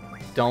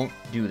 Don't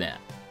do that.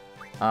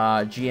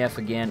 GF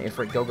again,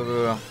 Ifrit, go.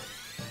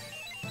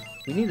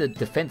 We need the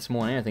defense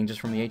more than anything, just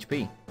from the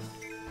HP.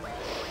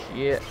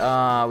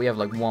 Yeah, we have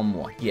like 1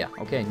 more. Yeah,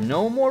 okay,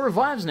 no more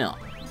revives now.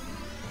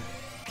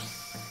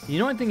 The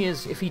annoying thing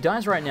is, if he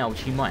dies right now,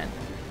 which he might,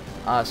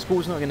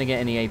 Skull's not going to get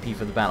any AP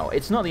for the battle.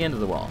 It's not the end of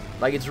the world.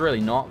 Like, it's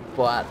really not,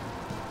 but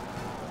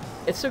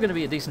it's still going to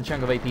be a decent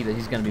chunk of AP that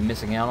he's going to be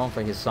missing out on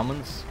for his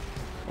summons.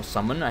 Or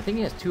summon. I think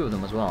he has 2 of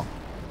them as well.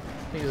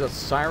 I think he's got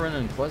Siren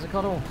and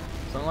Quetzalcoatl.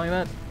 Something like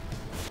that.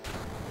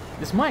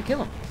 This might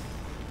kill him.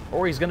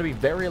 Or he's going to be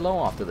very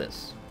low after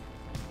this.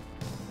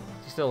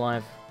 Is he still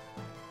alive?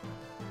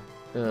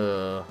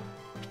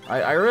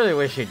 I really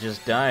wish he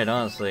just died,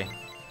 honestly.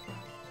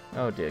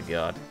 Oh dear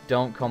god.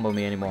 Don't combo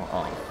me anymore.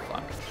 Oh,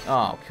 fuck.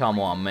 Oh, come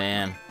on,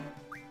 man.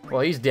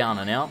 Well, he's down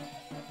and out.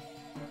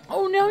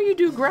 Oh, now you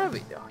do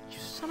gravity. Oh, you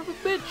son of a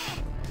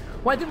bitch.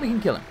 Well, I think we can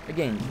kill him.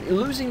 Again,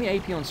 losing the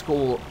AP on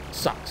Skull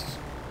sucks.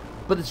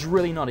 But it's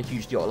really not a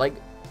huge deal. Like,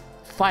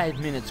 5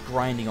 minutes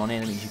grinding on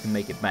enemies, you can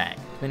make it back.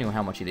 Depending on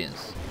how much it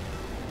is.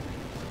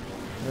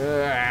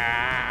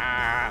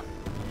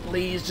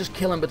 Please, just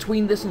kill him.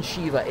 Between this and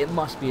Shiva, it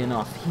must be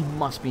enough. He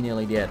must be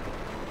nearly dead.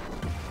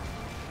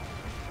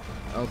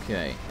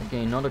 Okay,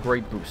 again, not a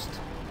great boost.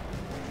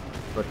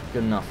 But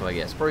good enough, I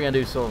guess. Probably gonna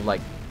do sort of like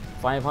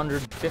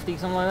 550,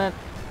 something like that.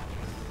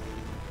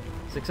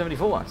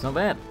 674, it's not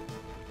bad.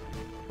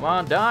 Come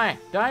on, die!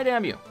 Die,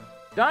 damn you!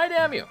 Die,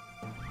 damn you!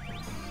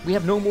 We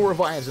have no more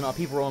revives and our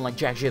people are on like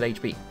jack shit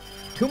HP.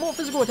 2 more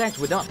physical attacks,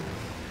 we're done.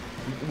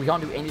 We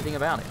can't do anything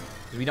about it.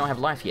 Because we don't have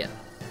life yet.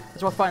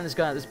 That's why fighting this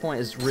guy at this point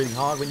is really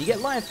hard. When you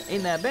get life,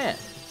 ain't that bad.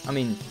 I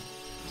mean,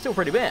 still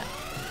pretty bad.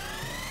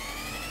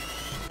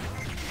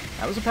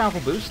 That was a powerful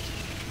boost.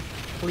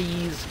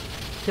 Please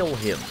kill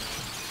him.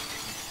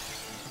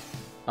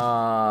 He's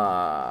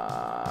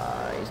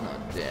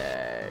not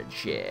dead.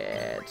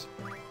 Shit.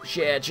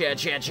 Shit.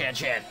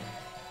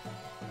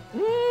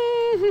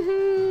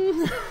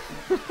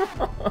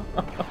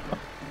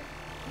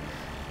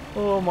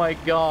 Oh my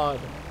god.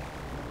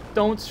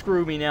 Don't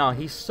screw me now.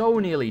 He's so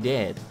nearly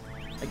dead.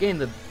 Again,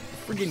 the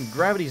friggin'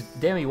 gravity's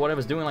Demi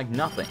whatever's doing like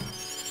nothing.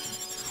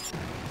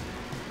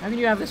 How can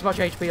you have this much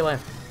HP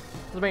left?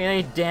 Doesn't make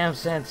any damn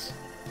sense.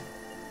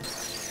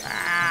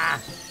 Ah!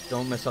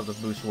 Don't mess up the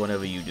boost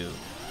whatever you do.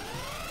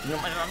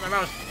 Alright,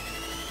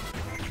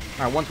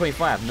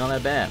 125. Not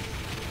that bad.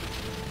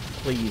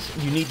 Please,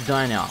 you need to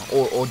die now.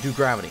 Or do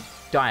gravity.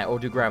 Die or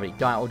do gravity.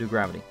 Die or do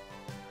gravity.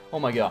 Oh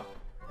my god.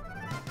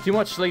 Too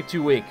much sleep,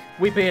 too weak.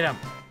 We beat him.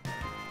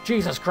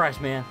 Jesus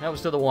Christ, man. That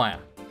was to the wire.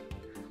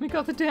 We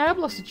got the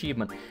Diablos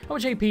achievement. How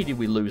much AP did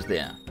we lose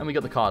there? And we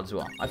got the card as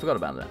well. I forgot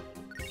about that.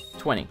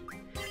 20.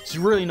 It's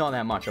really not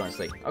that much,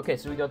 honestly. Okay,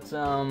 so we got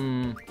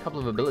a couple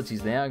of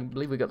abilities there. I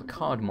believe we got the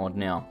card mod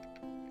now.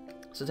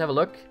 So let's have a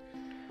look.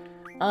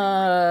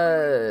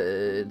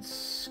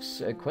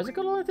 It's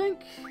Quizzical, I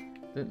think?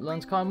 That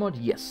learns card mod?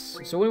 Yes.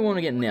 So what do we want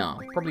to get now?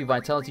 Probably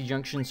Vitality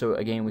Junction, so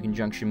again, we can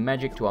junction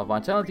magic to our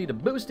Vitality to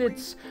boost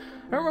it.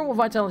 I don't remember what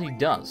Vitality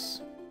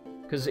does.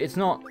 Because it's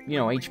not, you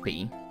know,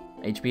 HP.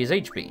 HP is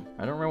HP.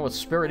 I don't remember what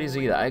Spirit is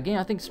either. Again,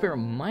 I think Spirit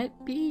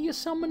might be your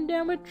summon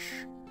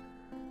damage.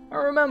 I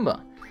remember.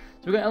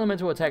 So we got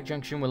Elemental Attack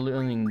Junction, we're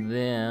learning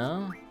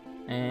there.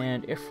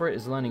 And Ifrit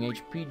is learning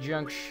HP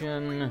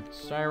Junction.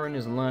 Siren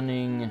is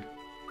learning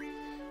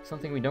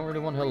something we don't really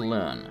want her to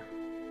learn.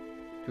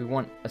 Do we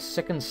want a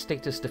second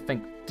status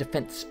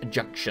defense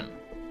junction?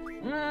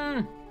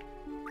 I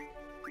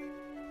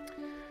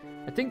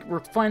think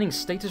refining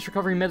status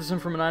recovery medicine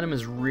from an item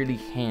is really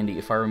handy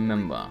if I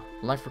remember.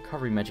 Life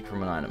recovery magic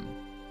from an item.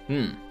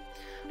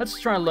 Let's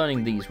try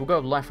learning these. We'll go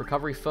with life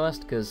recovery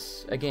first,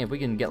 because again, if we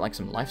can get like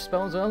some life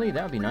spells early,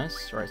 that would be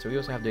nice. Alright, so we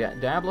also have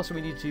Diablos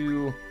we need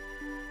to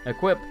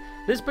equip.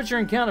 This puts your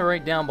encounter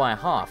rate down by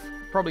half.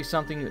 Probably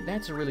something,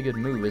 that's a really good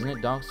move, isn't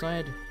it, Dark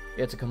Side?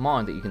 Yeah, it's a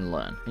command that you can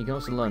learn. You can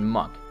also learn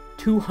Muck.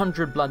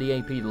 200 bloody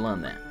AP to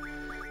learn that.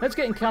 Let's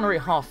get encounter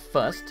rate half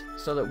first,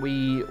 so that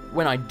we,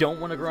 when I don't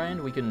want to grind,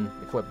 we can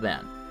equip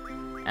that.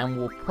 And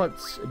we'll put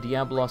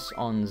Diablos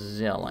on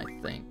Zell, I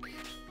think.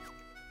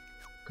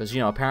 Because,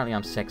 you know, apparently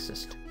I'm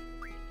sexist.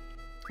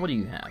 What do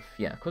you have?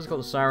 Yeah, Quizzical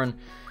the Siren,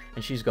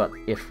 and she's got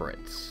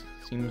Ifrits.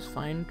 Seems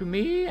fine to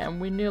me, and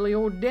we're nearly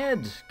all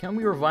dead. Can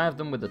we revive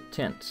them with a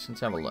tent?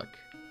 Let's have a look.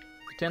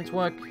 Do tents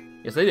work?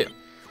 Yes, they do.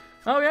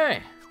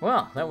 Okay,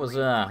 well, that was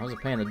a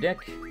pain in the dick.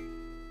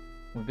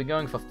 We've been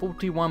going for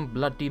 41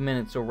 bloody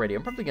minutes already.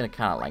 I'm probably going to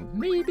cut like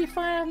maybe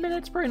 5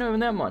 minutes, probably not even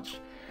that much.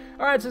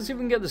 Alright, so let's see if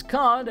we can get this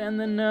card, and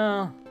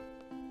then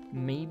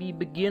maybe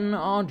begin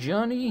our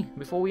journey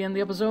before we end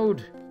the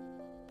episode.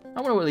 I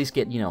want to at least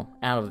get, you know,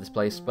 out of this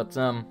place, but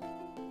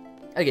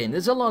again,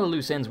 there's a lot of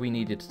loose ends we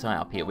needed to tie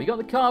up here. We got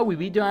the card, we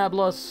beat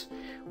Diablos,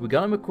 we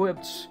got him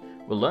equipped,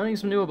 we're learning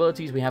some new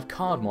abilities, we have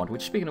card mod,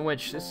 which, speaking of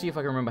which, let's see if I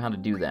can remember how to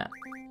do that.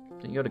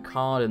 So you go to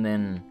card and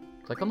then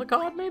click on the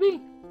card,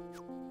 maybe?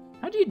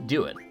 How do you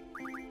do it?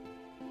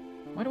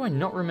 Why do I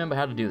not remember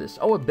how to do this?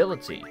 Oh,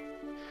 ability.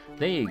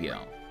 There you go.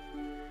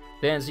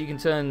 Then, so you can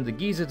turn the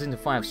geezers into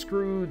 5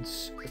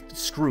 scroods.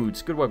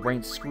 Scroods. Good work,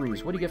 brain.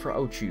 Screws. What do you get for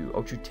Ochu?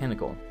 Ochu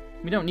Tentacle.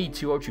 We don't need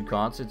 2 Ochu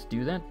cards. Let's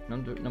do that.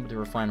 Number to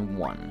refine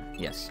 1.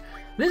 Yes.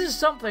 This is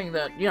something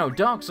that, you know,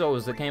 Dark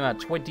Souls that came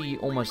out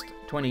almost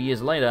 20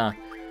 years later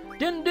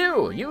didn't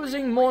do.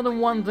 Using more than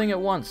one thing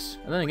at once.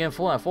 And then again,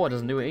 Fallout 4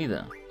 doesn't do it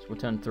either. So we'll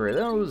turn 3 of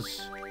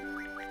those.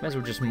 May as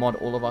well just mod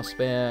all of our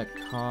spare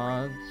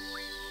cards.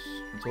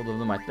 That's all of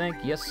them, I think.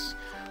 Yes.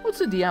 What's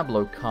the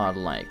Diablo card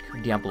like?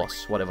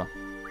 Diablos, whatever.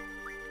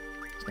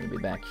 It's going to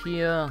be back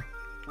here.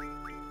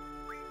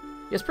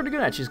 Yeah, it's pretty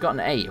good, actually. It's got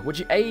an A.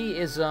 Which A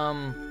is,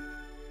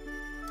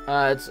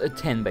 it's a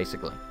 10,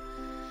 basically.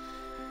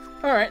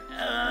 Alright.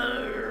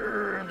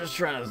 I'm just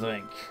trying to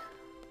think.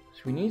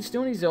 So we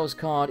still need Zell's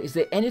card. Is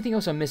there anything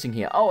else I'm missing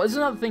here? Oh, there's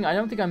another thing. I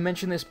don't think I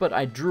mentioned this, but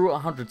I drew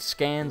 100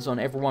 scans on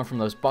everyone from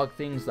those bug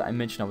things that I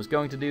mentioned I was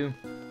going to do.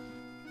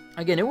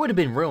 Again, it would have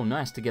been real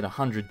nice to get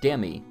 100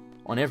 demi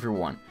on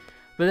everyone.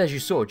 But as you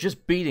saw,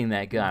 just beating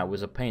that guy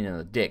was a pain in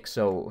the dick.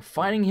 So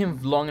fighting him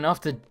long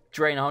enough to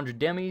drain 100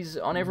 demis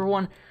on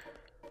everyone,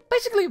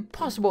 basically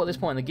impossible at this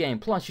point in the game.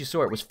 Plus, you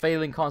saw it was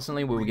failing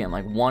constantly. We were getting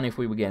like 1 if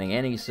we were getting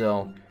any,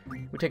 so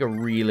it would take a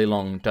really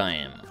long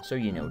time. So,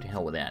 you know, to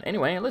hell with that.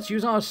 Anyway, let's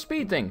use our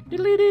speed thing.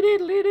 Holy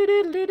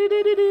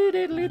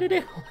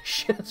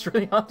shit, it's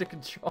really hard to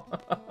control.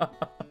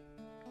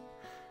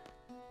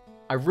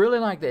 I really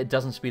like that it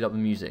doesn't speed up the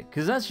music,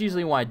 because that's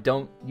usually why I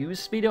don't use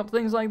speed up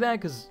things like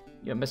that, because,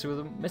 you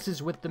know,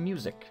 messes with the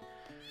music.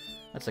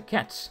 That's a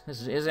cat.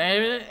 This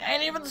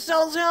ain't even the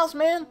Cell's house,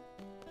 man.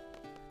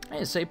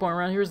 Hey, a save point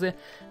around here, is there?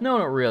 No,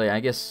 not really. I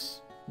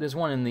guess there's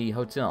one in the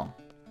hotel.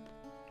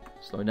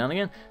 Slow down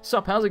again.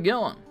 Sup, how's it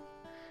going?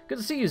 Good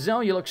to see you,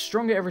 Zell. You look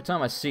stronger every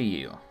time I see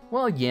you.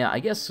 Well, yeah, I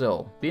guess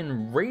so.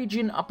 Been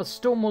raging up a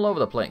storm all over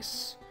the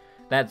place.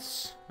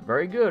 That's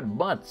very good,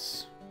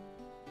 but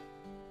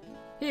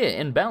here,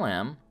 in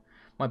Balamb,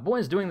 my boy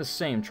is doing the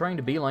same, trying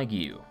to be like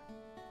you.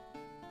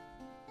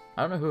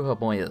 I don't know who her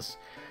boy is.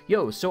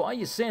 Yo, so are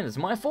you saying it's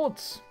my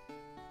fault?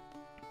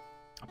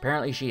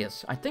 Apparently she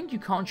is. I think you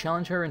can't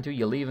challenge her until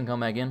you leave and come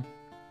back in.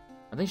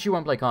 I think she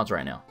won't play cards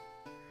right now.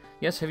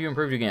 Yes, have you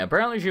improved your game?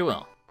 Apparently she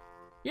will.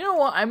 You know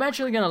what? I'm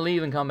actually going to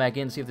leave and come back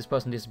in and see if this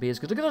person disappears,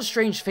 because look at that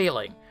strange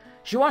feeling.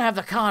 She won't have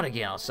the card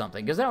again or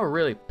something, because that would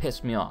really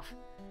piss me off.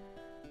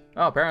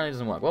 Oh, apparently it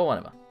doesn't work. Well,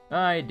 whatever.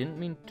 I didn't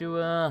mean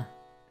to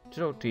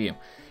talk to you.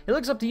 It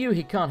looks up to you.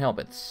 He can't help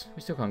it.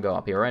 We still can't go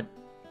up here, right?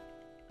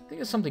 I think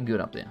there's something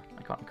good up there.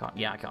 I can't.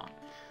 Yeah, I can't.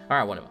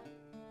 Alright, whatever.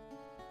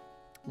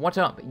 What's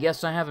up?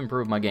 Yes, I have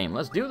improved my game.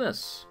 Let's do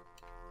this.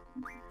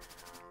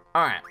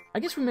 Alright, I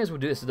guess we may as well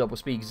do this at double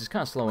speed, because it's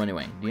kind of slow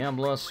anyway.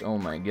 Diablos, oh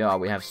my god,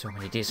 we have so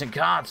many decent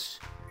cards.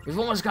 We've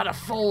almost got a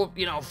full,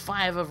 you know,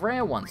 5 of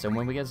rare ones, and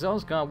when we get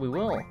Zell's card, we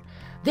will.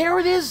 There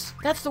it is!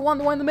 That's the one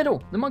in the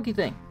middle. The monkey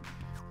thing.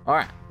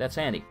 Alright, that's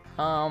handy.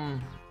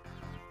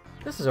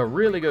 This is a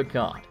really good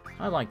card.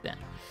 I like that.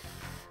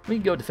 We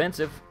can go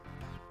defensive.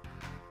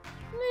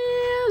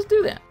 Yeah, let's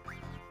do that.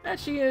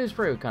 Actually, it's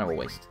probably kind of a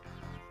waste.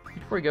 You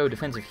could probably go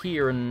defensive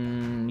here,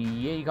 and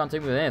yeah, you can't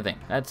take me with anything.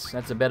 That's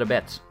a better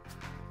bet.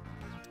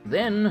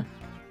 Then,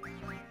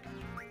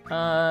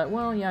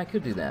 well, yeah, I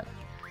could do that.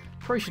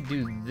 Probably should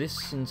do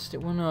this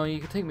instead. Well, no, you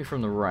could take me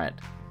from the right.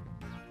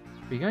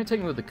 But you're going to take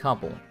me with the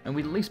couple, and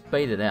we'd at least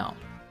bait it out.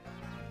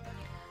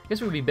 I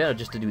guess it would be better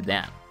just to do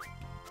that.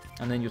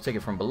 And then you'll take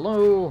it from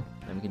below,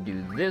 then we can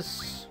do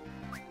this,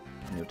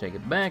 and you'll take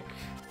it back.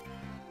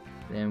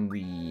 Then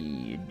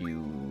we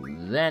do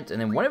that,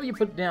 and then whatever you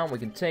put down, we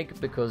can take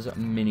because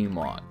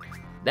mini-mog.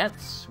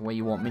 That's where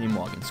you want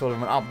mini-mog. It's sort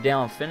of an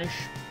up-down finish.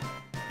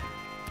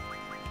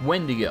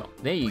 Wendigo.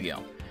 There you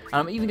go.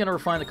 I'm even going to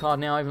refine the card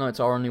now, even though it's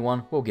our only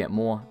one. We'll get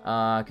more,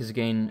 because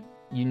again,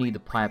 you need the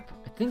pipe.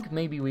 I think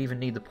maybe we even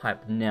need the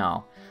pipe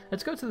now.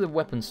 Let's go to the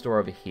weapon store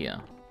over here.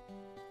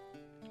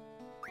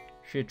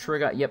 Should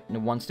trigger, yep,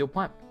 one steel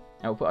pipe.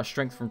 And we'll put our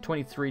strength from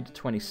 23 to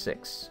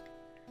 26.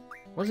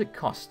 What does it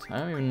cost? I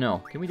don't even know.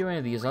 Can we do any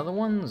of these other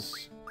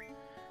ones?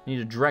 Need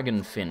a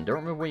dragon fin. Don't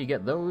remember where you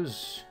get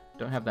those.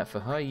 Don't have that for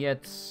her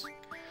yet.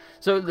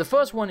 So the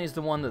first one is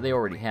the one that they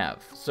already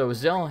have. So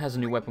Zell has a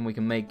new weapon we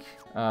can make.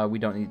 We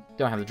don't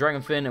have the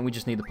dragon fin, and we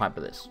just need the pipe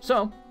for this.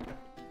 So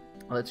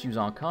let's use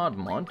our card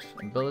mod.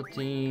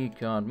 Ability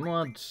card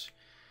mod.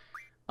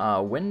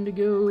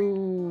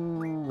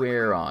 Wendigo,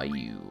 where are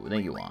you?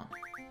 There you are.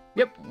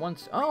 Yep.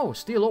 Once. Oh,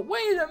 steel orb.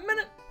 Wait a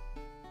minute.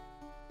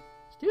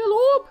 Steel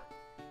orb.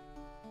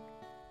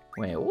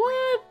 Wait,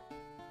 what?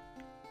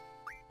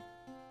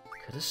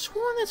 Could have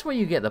sworn that's where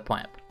you get the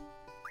pipe.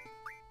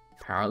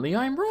 Apparently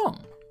I'm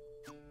wrong.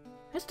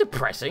 That's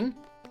depressing.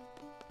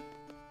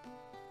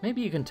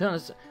 Maybe you can turn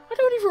this... I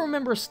don't even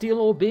remember a steel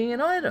orb being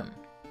an item.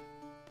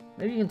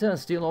 Maybe you can turn a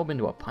steel orb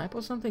into a pipe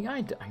or something?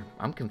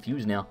 I'm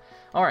confused now.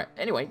 Alright,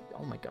 anyway.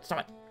 Oh my god, stop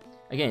it.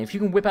 Again, if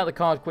you can whip out the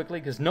card quickly,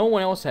 because no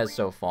one else has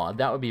so far,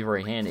 that would be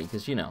very handy.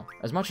 Because, you know,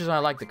 as much as I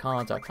like the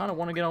cards, I kind of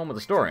want to get on with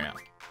the story now.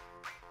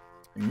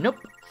 Nope.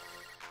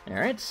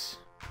 Alright.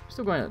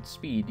 Still going at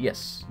speed.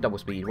 Yes. Double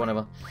speed.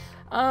 Whatever.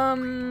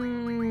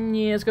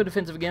 Yeah, let's go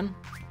defensive again.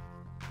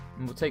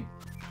 And we'll take...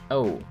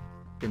 Oh.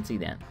 Didn't see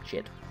that.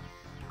 Shit.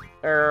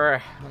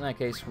 In that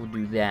case, we'll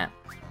do that.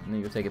 And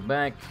then you'll take it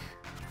back.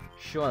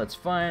 Sure, that's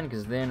fine,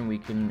 because then we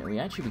can... we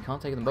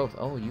can't take them both.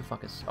 Oh, you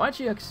fuckers. Oh,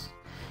 actually,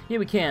 yeah,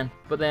 we can.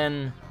 But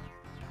then...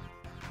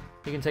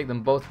 you can take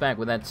them both back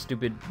with that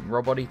stupid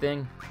robot-y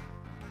thing.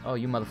 Oh,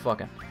 you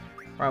motherfucker.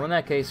 Alright, well in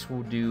that case,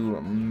 we'll do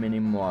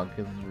mini-mog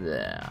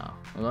there.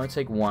 We'll only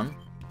take one.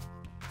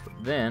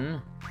 But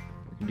then,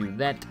 we can do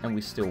that, and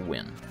we still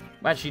win.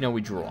 Actually, no,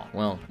 we draw.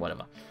 Well,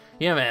 whatever.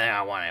 Yeah, man,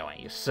 I want anyway.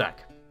 You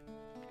suck.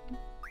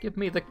 Give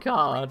me the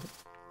card.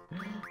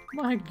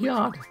 My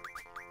god.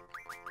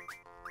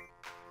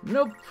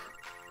 Nope.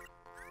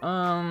 Do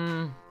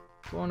I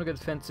want to go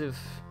defensive?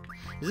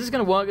 Is this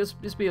gonna work?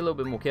 Let's be a little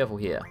bit more careful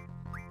here.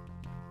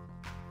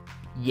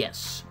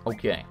 Yes.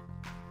 Okay.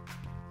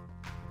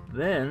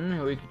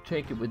 Then we could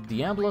take it with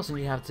Diablos, and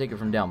you have to take it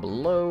from down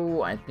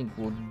below. I think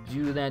we'll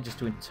do that just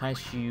to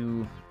entice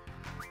you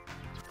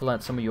to pull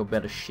out some of your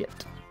better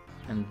shit.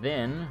 And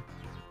then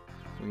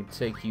we can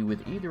take you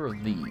with either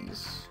of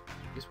these.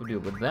 I guess we'll do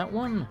it with that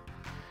one.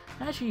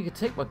 Actually, you could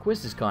take my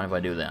Quistis card if I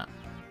do that.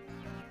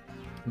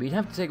 But you'd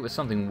have to take it with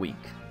something weak.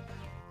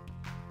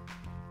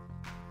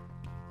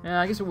 Yeah,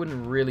 I guess it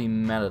wouldn't really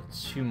matter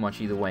too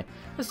much either way.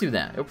 Let's do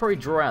that. It'll probably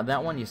draw out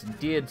that one. Yes, it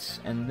did.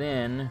 And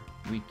then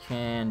we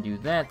can do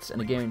that.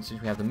 And again, since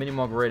we have the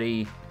mini-mog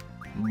ready,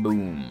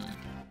 boom.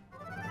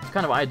 It's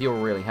kind of ideal,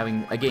 really,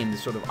 having, again,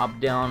 this sort of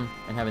up-down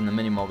and having the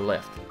mini-mog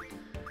left.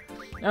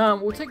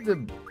 We'll take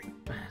the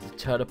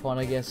Turtlepod,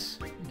 I guess.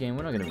 Again,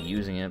 we're not going to be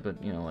using it,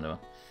 but, you know, whatever.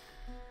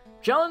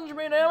 Challenge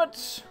me, damn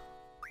it!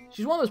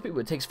 She's one of those people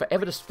it takes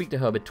forever to speak to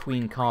her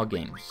between card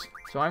games.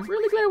 So I'm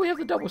really glad we have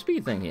the double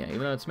speed thing here,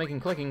 even though it's making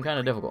clicking kind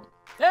of difficult.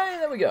 Hey,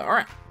 there we go.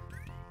 Alright.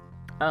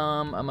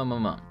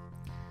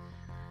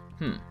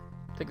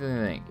 Take the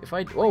thing. If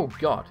I... oh,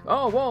 God.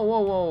 Oh, whoa, whoa,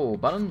 whoa.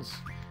 Buttons.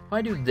 If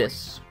I do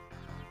this,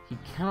 he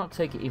cannot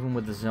take it even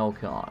with the Zell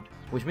card.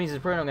 Which means he's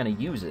probably not going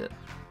to use it.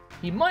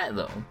 He might,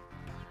 though.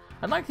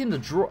 I'd like him to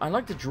draw... I'd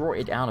like to draw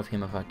it out of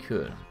him if I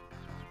could.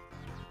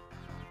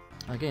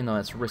 Again, though,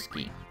 that's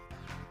risky.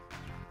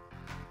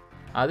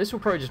 This will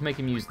probably just make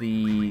him use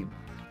the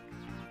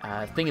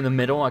thing in the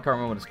middle. I can't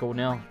remember what it's called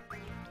now.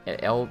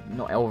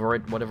 Not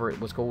Elverit, whatever it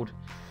was called.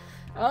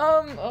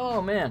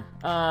 Oh man.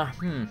 I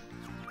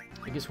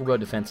guess we'll go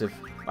defensive.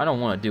 I don't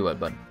want to do it,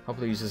 but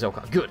hopefully use the Zell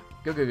card. Good.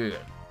 Good, good, good,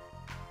 good.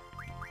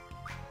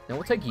 Then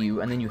we'll take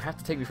you, and then you have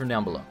to take me from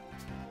down below.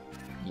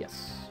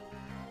 Yes.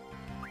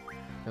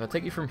 If I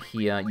take you from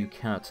here, you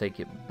cannot take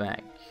it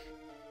back.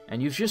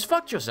 And you've just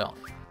fucked yourself.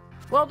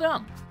 Well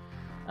done.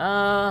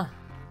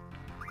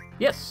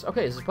 Yes,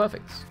 okay, this is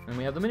perfect. And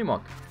we have the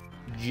mini-mog.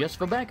 Just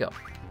for backup.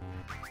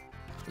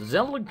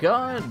 Zelda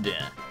card.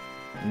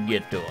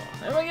 get to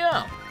her. There we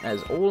go.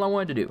 That's all I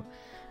wanted to do.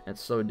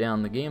 Let's slow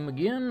down the game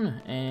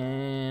again.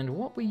 And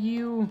what were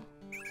you?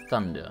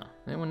 Thunder.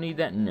 Anyone need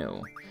that?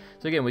 No.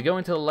 So again, we go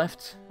into the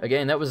left.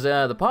 Again, that was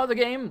the part of the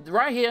game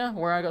right here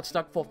where I got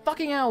stuck for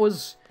fucking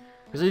hours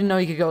because I didn't know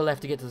you could go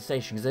left to get to the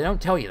station because they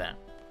don't tell you that.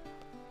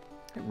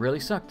 It really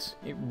sucked.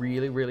 It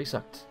really, really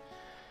sucked.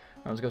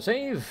 All right, let's go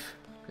save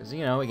because,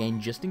 you know, again,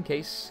 just in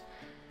case.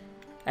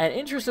 And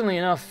interestingly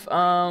enough,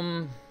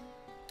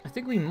 I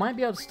think we might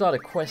be able to start a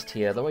quest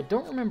here, though I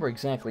don't remember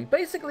exactly.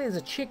 Basically, there's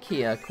a chick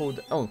here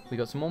called... Oh, we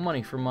got some more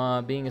money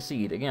from being a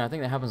seed. Again, I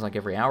think that happens like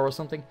every hour or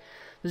something.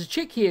 There's a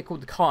chick here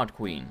called the Card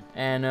Queen,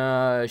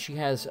 and she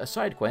has a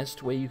side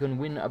quest where you can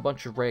win a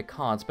bunch of rare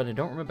cards, but I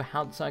don't remember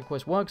how the side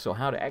quest works or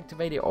how to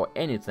activate it or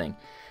anything.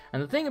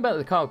 And the thing about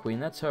the Card Queen,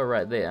 that's her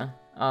right there,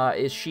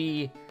 is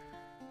she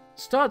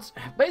starts...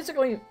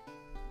 Basically,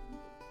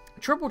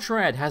 Triple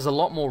Triad has a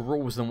lot more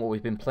rules than what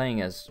we've been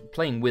playing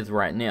with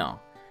right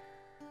now.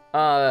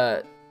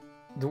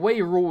 The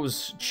way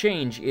rules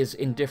change is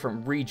in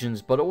different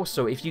regions, but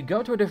also if you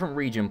go to a different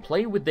region,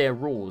 play with their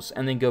rules,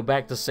 and then go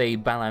back to, say,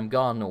 Balamb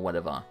Garden or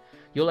whatever,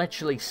 you'll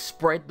actually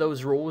spread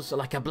those rules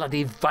like a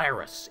bloody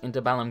virus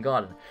into Balamb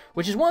Garden,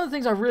 which is one of the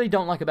things I really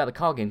don't like about the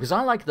card game, because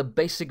I like the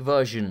basic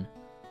version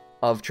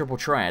of Triple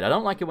Triad. I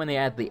don't like it when they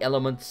add the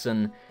elements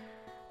and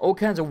all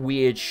kinds of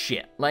weird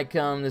shit. Like,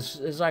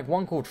 there's like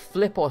one called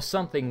Flip or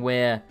something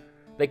where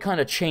they kind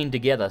of chain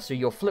together, so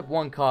you'll flip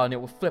one card and it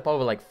will flip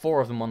over like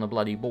 4 of them on the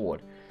bloody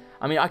board.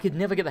 I mean, I could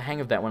never get the hang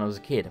of that when I was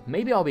a kid.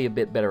 Maybe I'll be a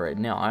bit better at it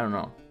now, I don't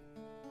know.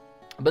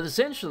 But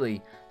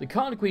essentially, the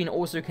Card Queen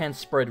also can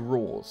spread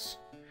rules.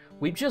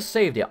 We've just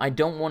saved it. I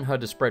don't want her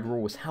to spread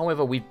rules.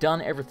 However, we've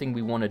done everything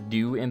we want to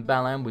do in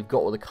Balamb. We've got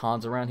all the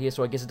cards around here,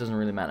 so I guess it doesn't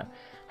really matter.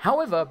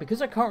 However,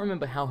 because I can't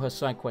remember how her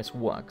side quest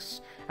works,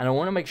 and I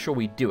want to make sure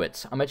we do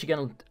it, I'm actually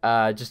going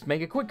to just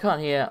make a quick cut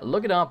here,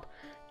 look it up,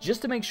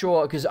 just to make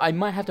sure, because I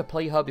might have to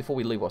play her before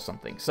we leave or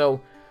something. So,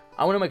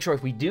 I want to make sure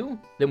if we do,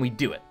 then we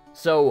do it.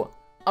 So,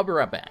 I'll be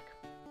right back.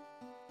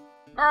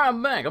 Alright,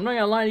 I'm back. I'm not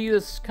gonna lie to you,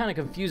 this is kind of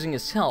confusing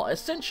as hell.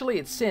 Essentially,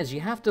 it says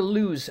you have to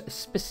lose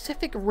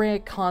specific rare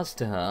cards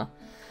to her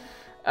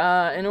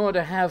in order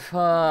to have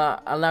her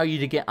allow you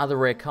to get other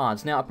rare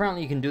cards. Now,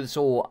 apparently you can do this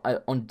all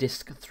on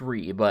Disc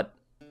 3, but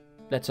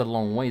that's a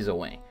long ways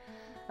away.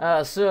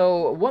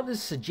 So, what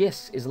this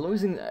suggests is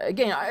losing...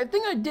 Again, I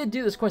think I did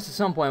do this quest at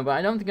some point, but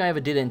I don't think I ever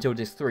did it until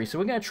Disc 3, so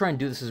we're gonna try and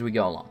do this as we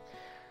go along.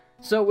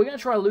 So, we're gonna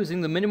try losing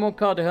the Minimum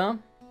card to her,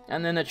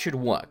 and then that should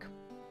work.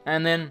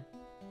 And then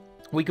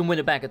we can win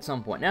it back at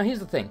some point. Now, here's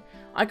the thing.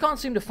 I can't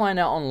seem to find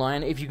out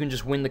online if you can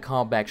just win the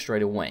card back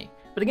straight away.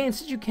 But again,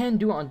 since you can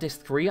do it on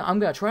Disc 3, I'm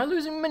going to try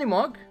losing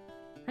Minimog.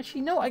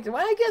 Actually, no, I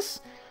guess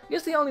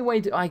the only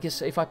way to... I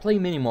guess if I play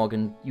Minimog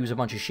and use a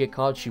bunch of shit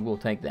cards, she will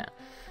take that.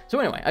 So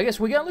anyway, I guess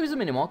we're going to lose the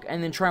Minimog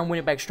and then try and win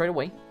it back straight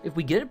away. If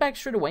we get it back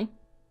straight away,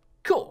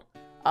 cool.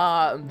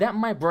 That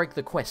might break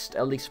the quest,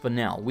 at least for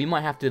now. We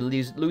might have to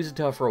lose it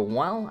to her for a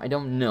while. I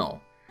don't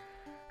know.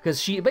 Because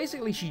she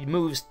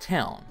moves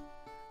town.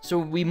 So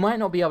we might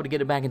not be able to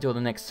get it back until the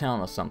next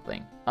town or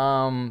something.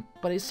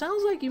 But it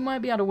sounds like you might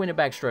be able to win it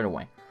back straight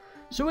away.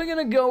 So we're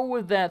going to go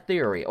with that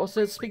theory.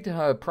 Also, let's speak to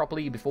her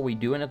properly before we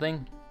do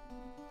anything.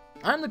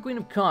 I'm the Queen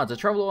of Cards. I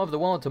travel all over the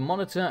world to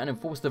monitor and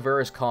enforce the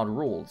various card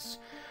rules.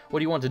 What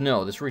do you want to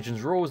know? This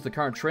region's rules, the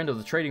current trend of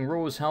the trading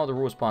rules, how are the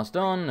rules passed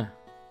on?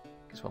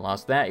 Guess we'll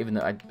ask that, even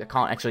though I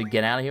can't actually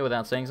get out of here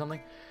without saying something.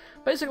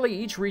 Basically,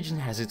 each region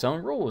has its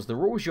own rules. The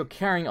rules you're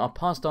carrying are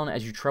passed on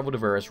as you travel to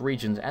various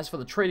regions. As for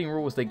the trading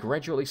rules, they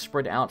gradually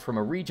spread out from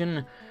a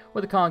region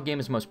where the card game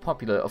is most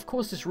popular. Of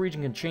course, this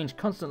region can change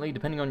constantly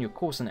depending on your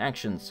course and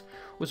actions.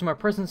 Also, my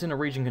presence in a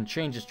region can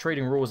change its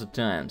trading rules at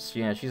times.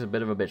 Yeah, she's a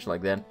bit of a bitch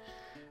like that.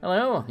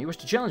 Hello, you wish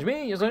to challenge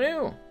me? Yes, I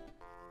do.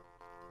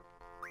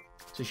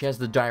 So she has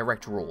the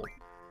direct rule.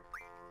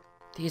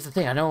 Here's the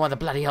thing, I don't know what the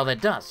bloody hell that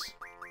does.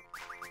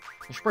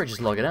 I should probably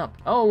just log it up.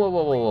 Oh,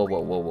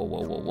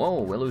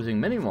 whoa, we're losing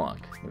Minimog,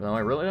 even though I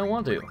really don't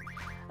want to.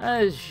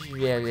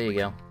 Yeah, there you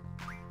go.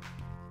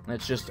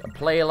 Let's just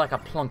play like a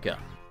plunker.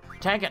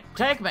 Take it,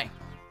 take me!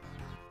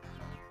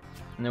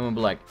 And then we'll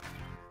be like,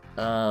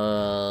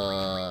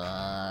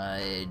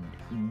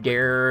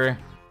 dare.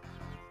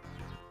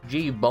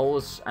 Gee,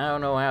 boss, I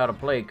don't know how to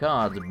play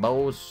cards,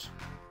 boss.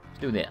 Let's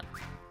do that.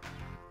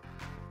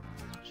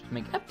 Just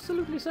make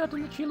absolutely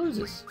certain that she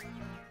loses.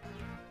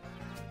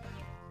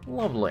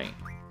 Lovely.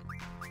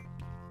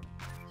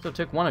 So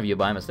took one of you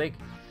by mistake.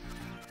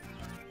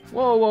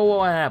 Whoa,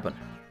 what happened?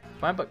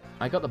 Bite bug.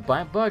 I got the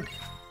bite bug.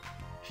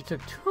 She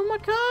took 2 of my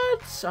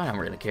cards? I don't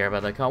really care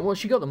about that card. Well,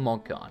 she got the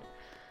Mog card.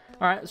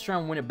 Alright, let's try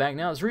and win it back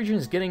now. This region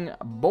is getting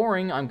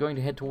boring. I'm going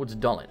to head towards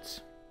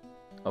Dolitz.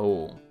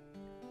 Oh.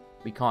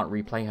 We can't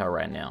replay her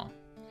right now.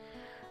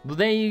 But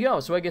there you go.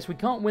 So I guess we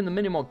can't win the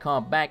Minimog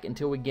card back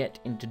until we get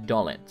into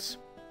Dolitz.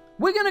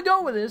 We're gonna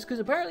go with this, because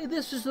apparently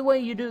this is the way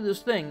you do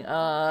this thing.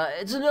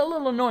 It's a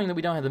little annoying that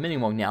we don't have the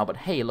Minimog now, but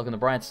hey, look on the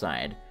bright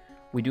side.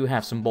 We do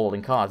have some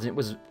bowling cards, and it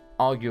was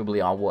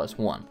arguably our worst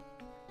one.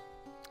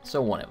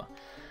 So whatever.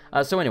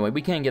 So anyway,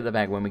 we can get the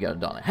bag when we get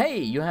 $1. Hey,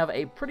 you have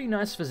a pretty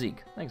nice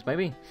physique. Thanks,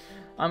 baby.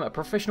 I'm a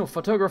professional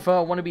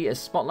photographer, want to be a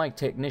spotlight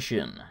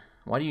technician.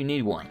 Why do you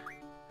need one?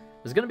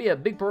 There's going to be a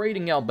big parade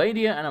in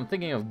Albania, and I'm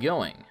thinking of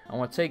going. I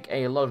want to take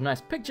a lot of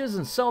nice pictures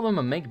and sell them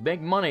and make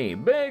big money.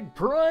 Big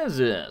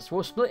prizes!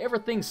 We'll split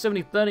everything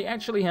 70-30.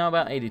 Actually, how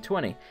about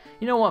 80-20?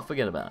 You know what?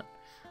 Forget about it.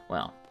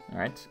 Well,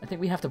 alright. I think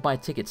we have to buy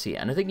tickets here,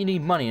 and I think you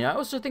need money. And I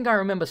also think I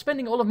remember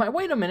spending all of my...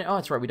 Wait a minute. Oh,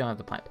 that's right. We don't have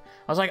the pipe.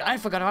 I was like, I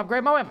forgot to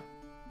upgrade my weapon.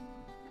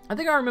 I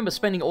think I remember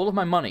spending all of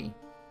my money,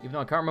 even though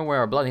I can't remember where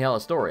our bloody hell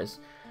the store is.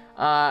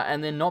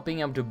 And then not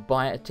being able to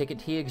buy a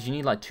ticket here because you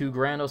need like $2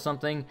 grand or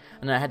something,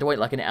 and then I had to wait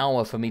like an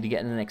hour for me to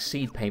get the next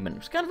seed payment. It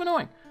was kind of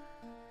annoying.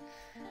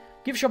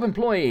 Gift shop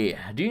employee.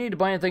 Do you need to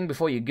buy anything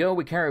before you go?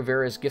 We carry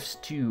various gifts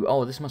too.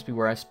 Oh, this must be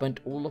where I spent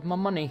all of my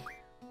money.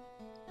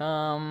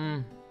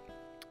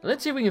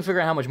 Let's see if we can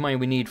figure out how much money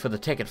we need for the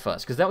ticket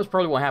first, because that was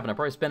probably what happened. I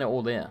probably spent it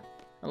all there.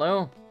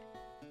 Hello?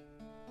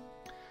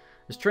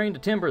 This train to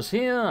Timber's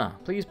here.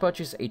 Please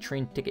purchase a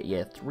train ticket.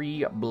 Yeah,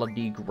 3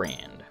 bloody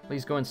grand.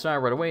 Please go inside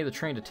right away. The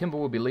train to Timber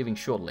will be leaving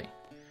shortly.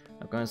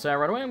 I'm going inside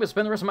right away. I'm going to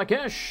spend the rest of my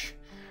cash.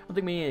 I don't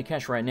think we need any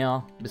cash right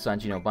now,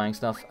 besides, you know, buying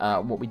stuff.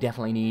 What we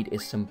definitely need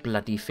is some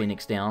bloody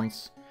Phoenix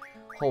Downs.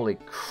 Holy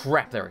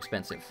crap, they're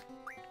expensive.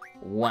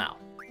 Wow.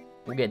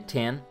 We'll get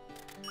 10.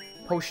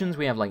 Potions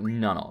we have, like,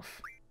 none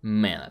of.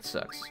 Man, that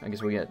sucks. I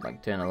guess we get,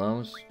 like, 10 of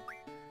those.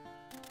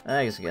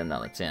 I guess we get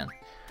another 10.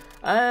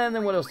 And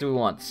then what else do we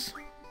want?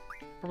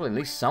 Probably at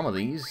least some of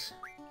these.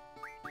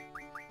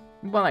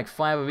 We'll buy like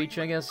 5 of each,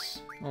 I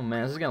guess. Oh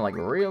man, this is gonna like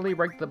really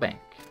break the bank.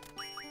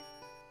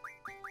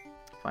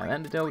 5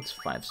 antidotes,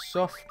 5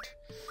 soft,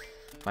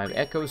 5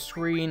 echo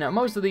screen.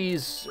 Most of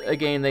these,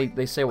 again,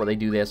 they say what they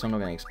do there, so I'm not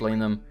gonna explain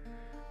them.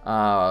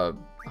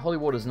 Holy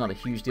water is not a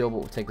huge deal, but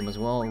we'll take them as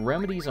well.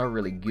 Remedies are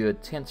really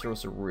good. Tents are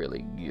also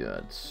really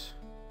good.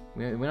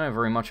 We don't have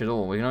very much at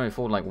all. We can only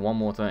afford like one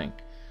more thing.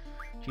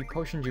 G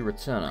potion, G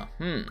returner.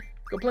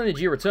 Got plenty of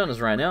G returners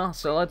right now,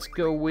 so let's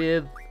go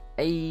with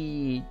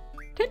a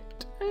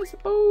tent, I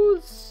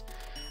suppose.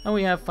 And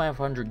we have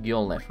 500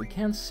 gil left. We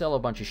can sell a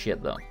bunch of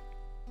shit, though.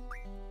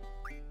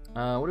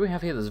 What do we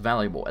have here that's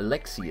valuable?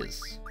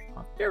 Elixirs.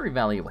 Oh, very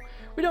valuable.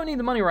 We don't need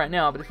the money right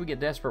now, but if we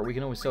get desperate, we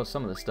can always sell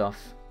some of the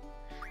stuff.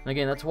 And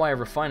again, that's why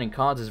refining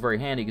cards is very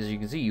handy, because you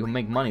can see you can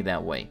make money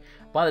that way.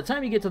 By the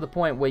time you get to the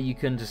point where you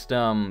can just,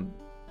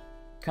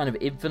 kind of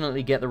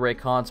infinitely get the rare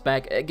cards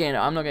back. Again,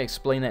 I'm not going to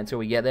explain that until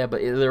we get there,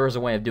 but there is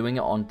a way of doing it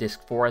on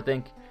disc 4, I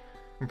think.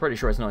 I'm pretty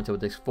sure it's not until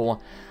disc 4.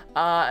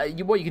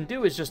 What you can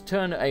do is just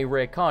turn a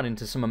rare card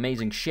into some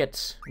amazing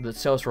shit that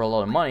sells for a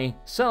lot of money,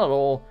 sell it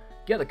all,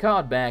 get the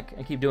card back,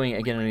 and keep doing it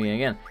again and again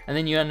and again. And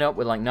then you end up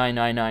with like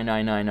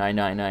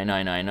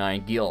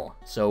 99999999999 gil.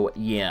 So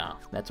yeah,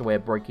 that's a way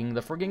of breaking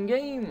the friggin'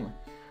 game.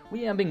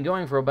 We have been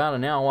going for about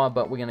an hour,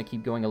 but we're going to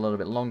keep going a little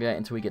bit longer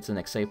until we get to the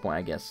next save point,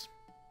 I guess.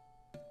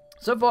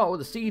 So far, all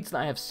the seeds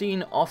that I have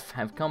seen off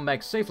have come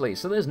back safely,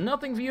 so there's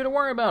nothing for you to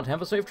worry about.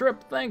 Have a safe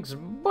trip. Thanks,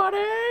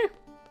 buddy!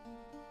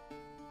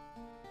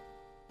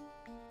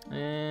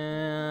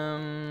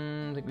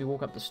 I think we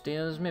walk up the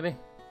stairs, maybe?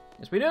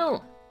 Yes, we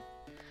do!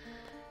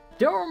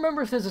 Don't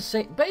remember if there's a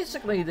save...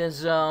 Basically,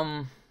 there's,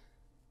 How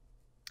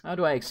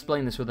do I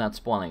explain this without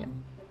spoiling it?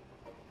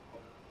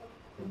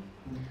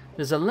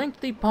 There's a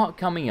lengthy part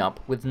coming up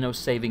with no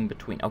saving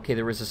between. Okay,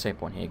 there is a save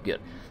point here.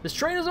 Good. This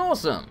train is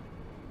awesome!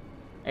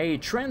 A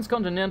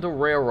transcontinental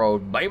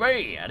railroad,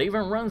 baby! It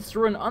even runs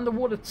through an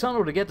underwater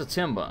tunnel to get to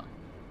Timber.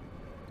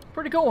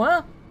 Pretty cool,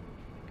 huh?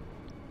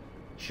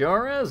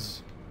 Sure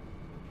is.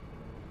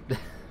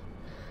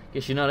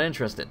 Guess you're not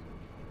interested.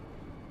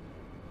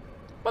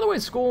 By the way,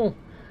 school,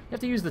 you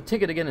have to use the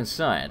ticket to get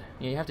inside.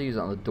 Yeah, you have to use it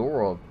on the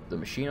door or the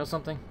machine or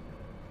something.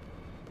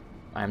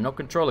 I am not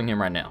controlling him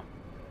right now.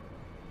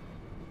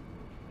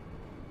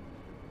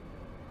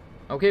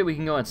 Okay, we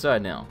can go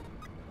inside now.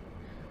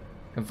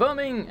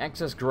 Confirming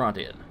access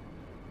granted.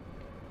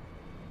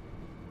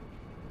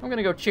 I'm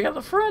gonna go check out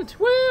the front.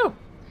 Woo!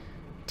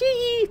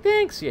 Tee,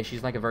 thanks. Yeah,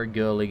 she's like a very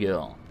girly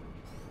girl.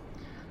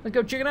 Let's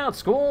go check it out,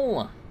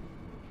 school.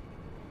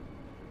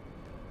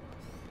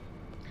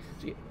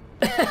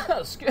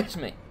 Excuse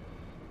me.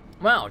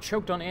 Wow,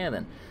 choked on air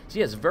then. So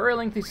yes, very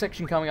lengthy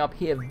section coming up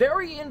here.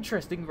 Very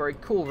interesting, very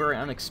cool, very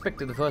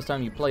unexpected the first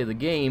time you play the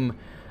game.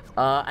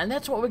 And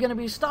that's what we're going to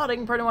be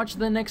starting pretty much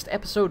the next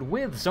episode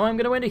with. So I'm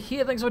going to end it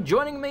here. Thanks for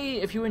joining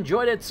me. If you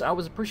enjoyed it, I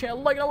would appreciate a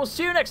like, and I will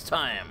see you next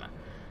time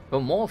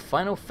for more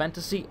Final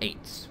Fantasy VIII.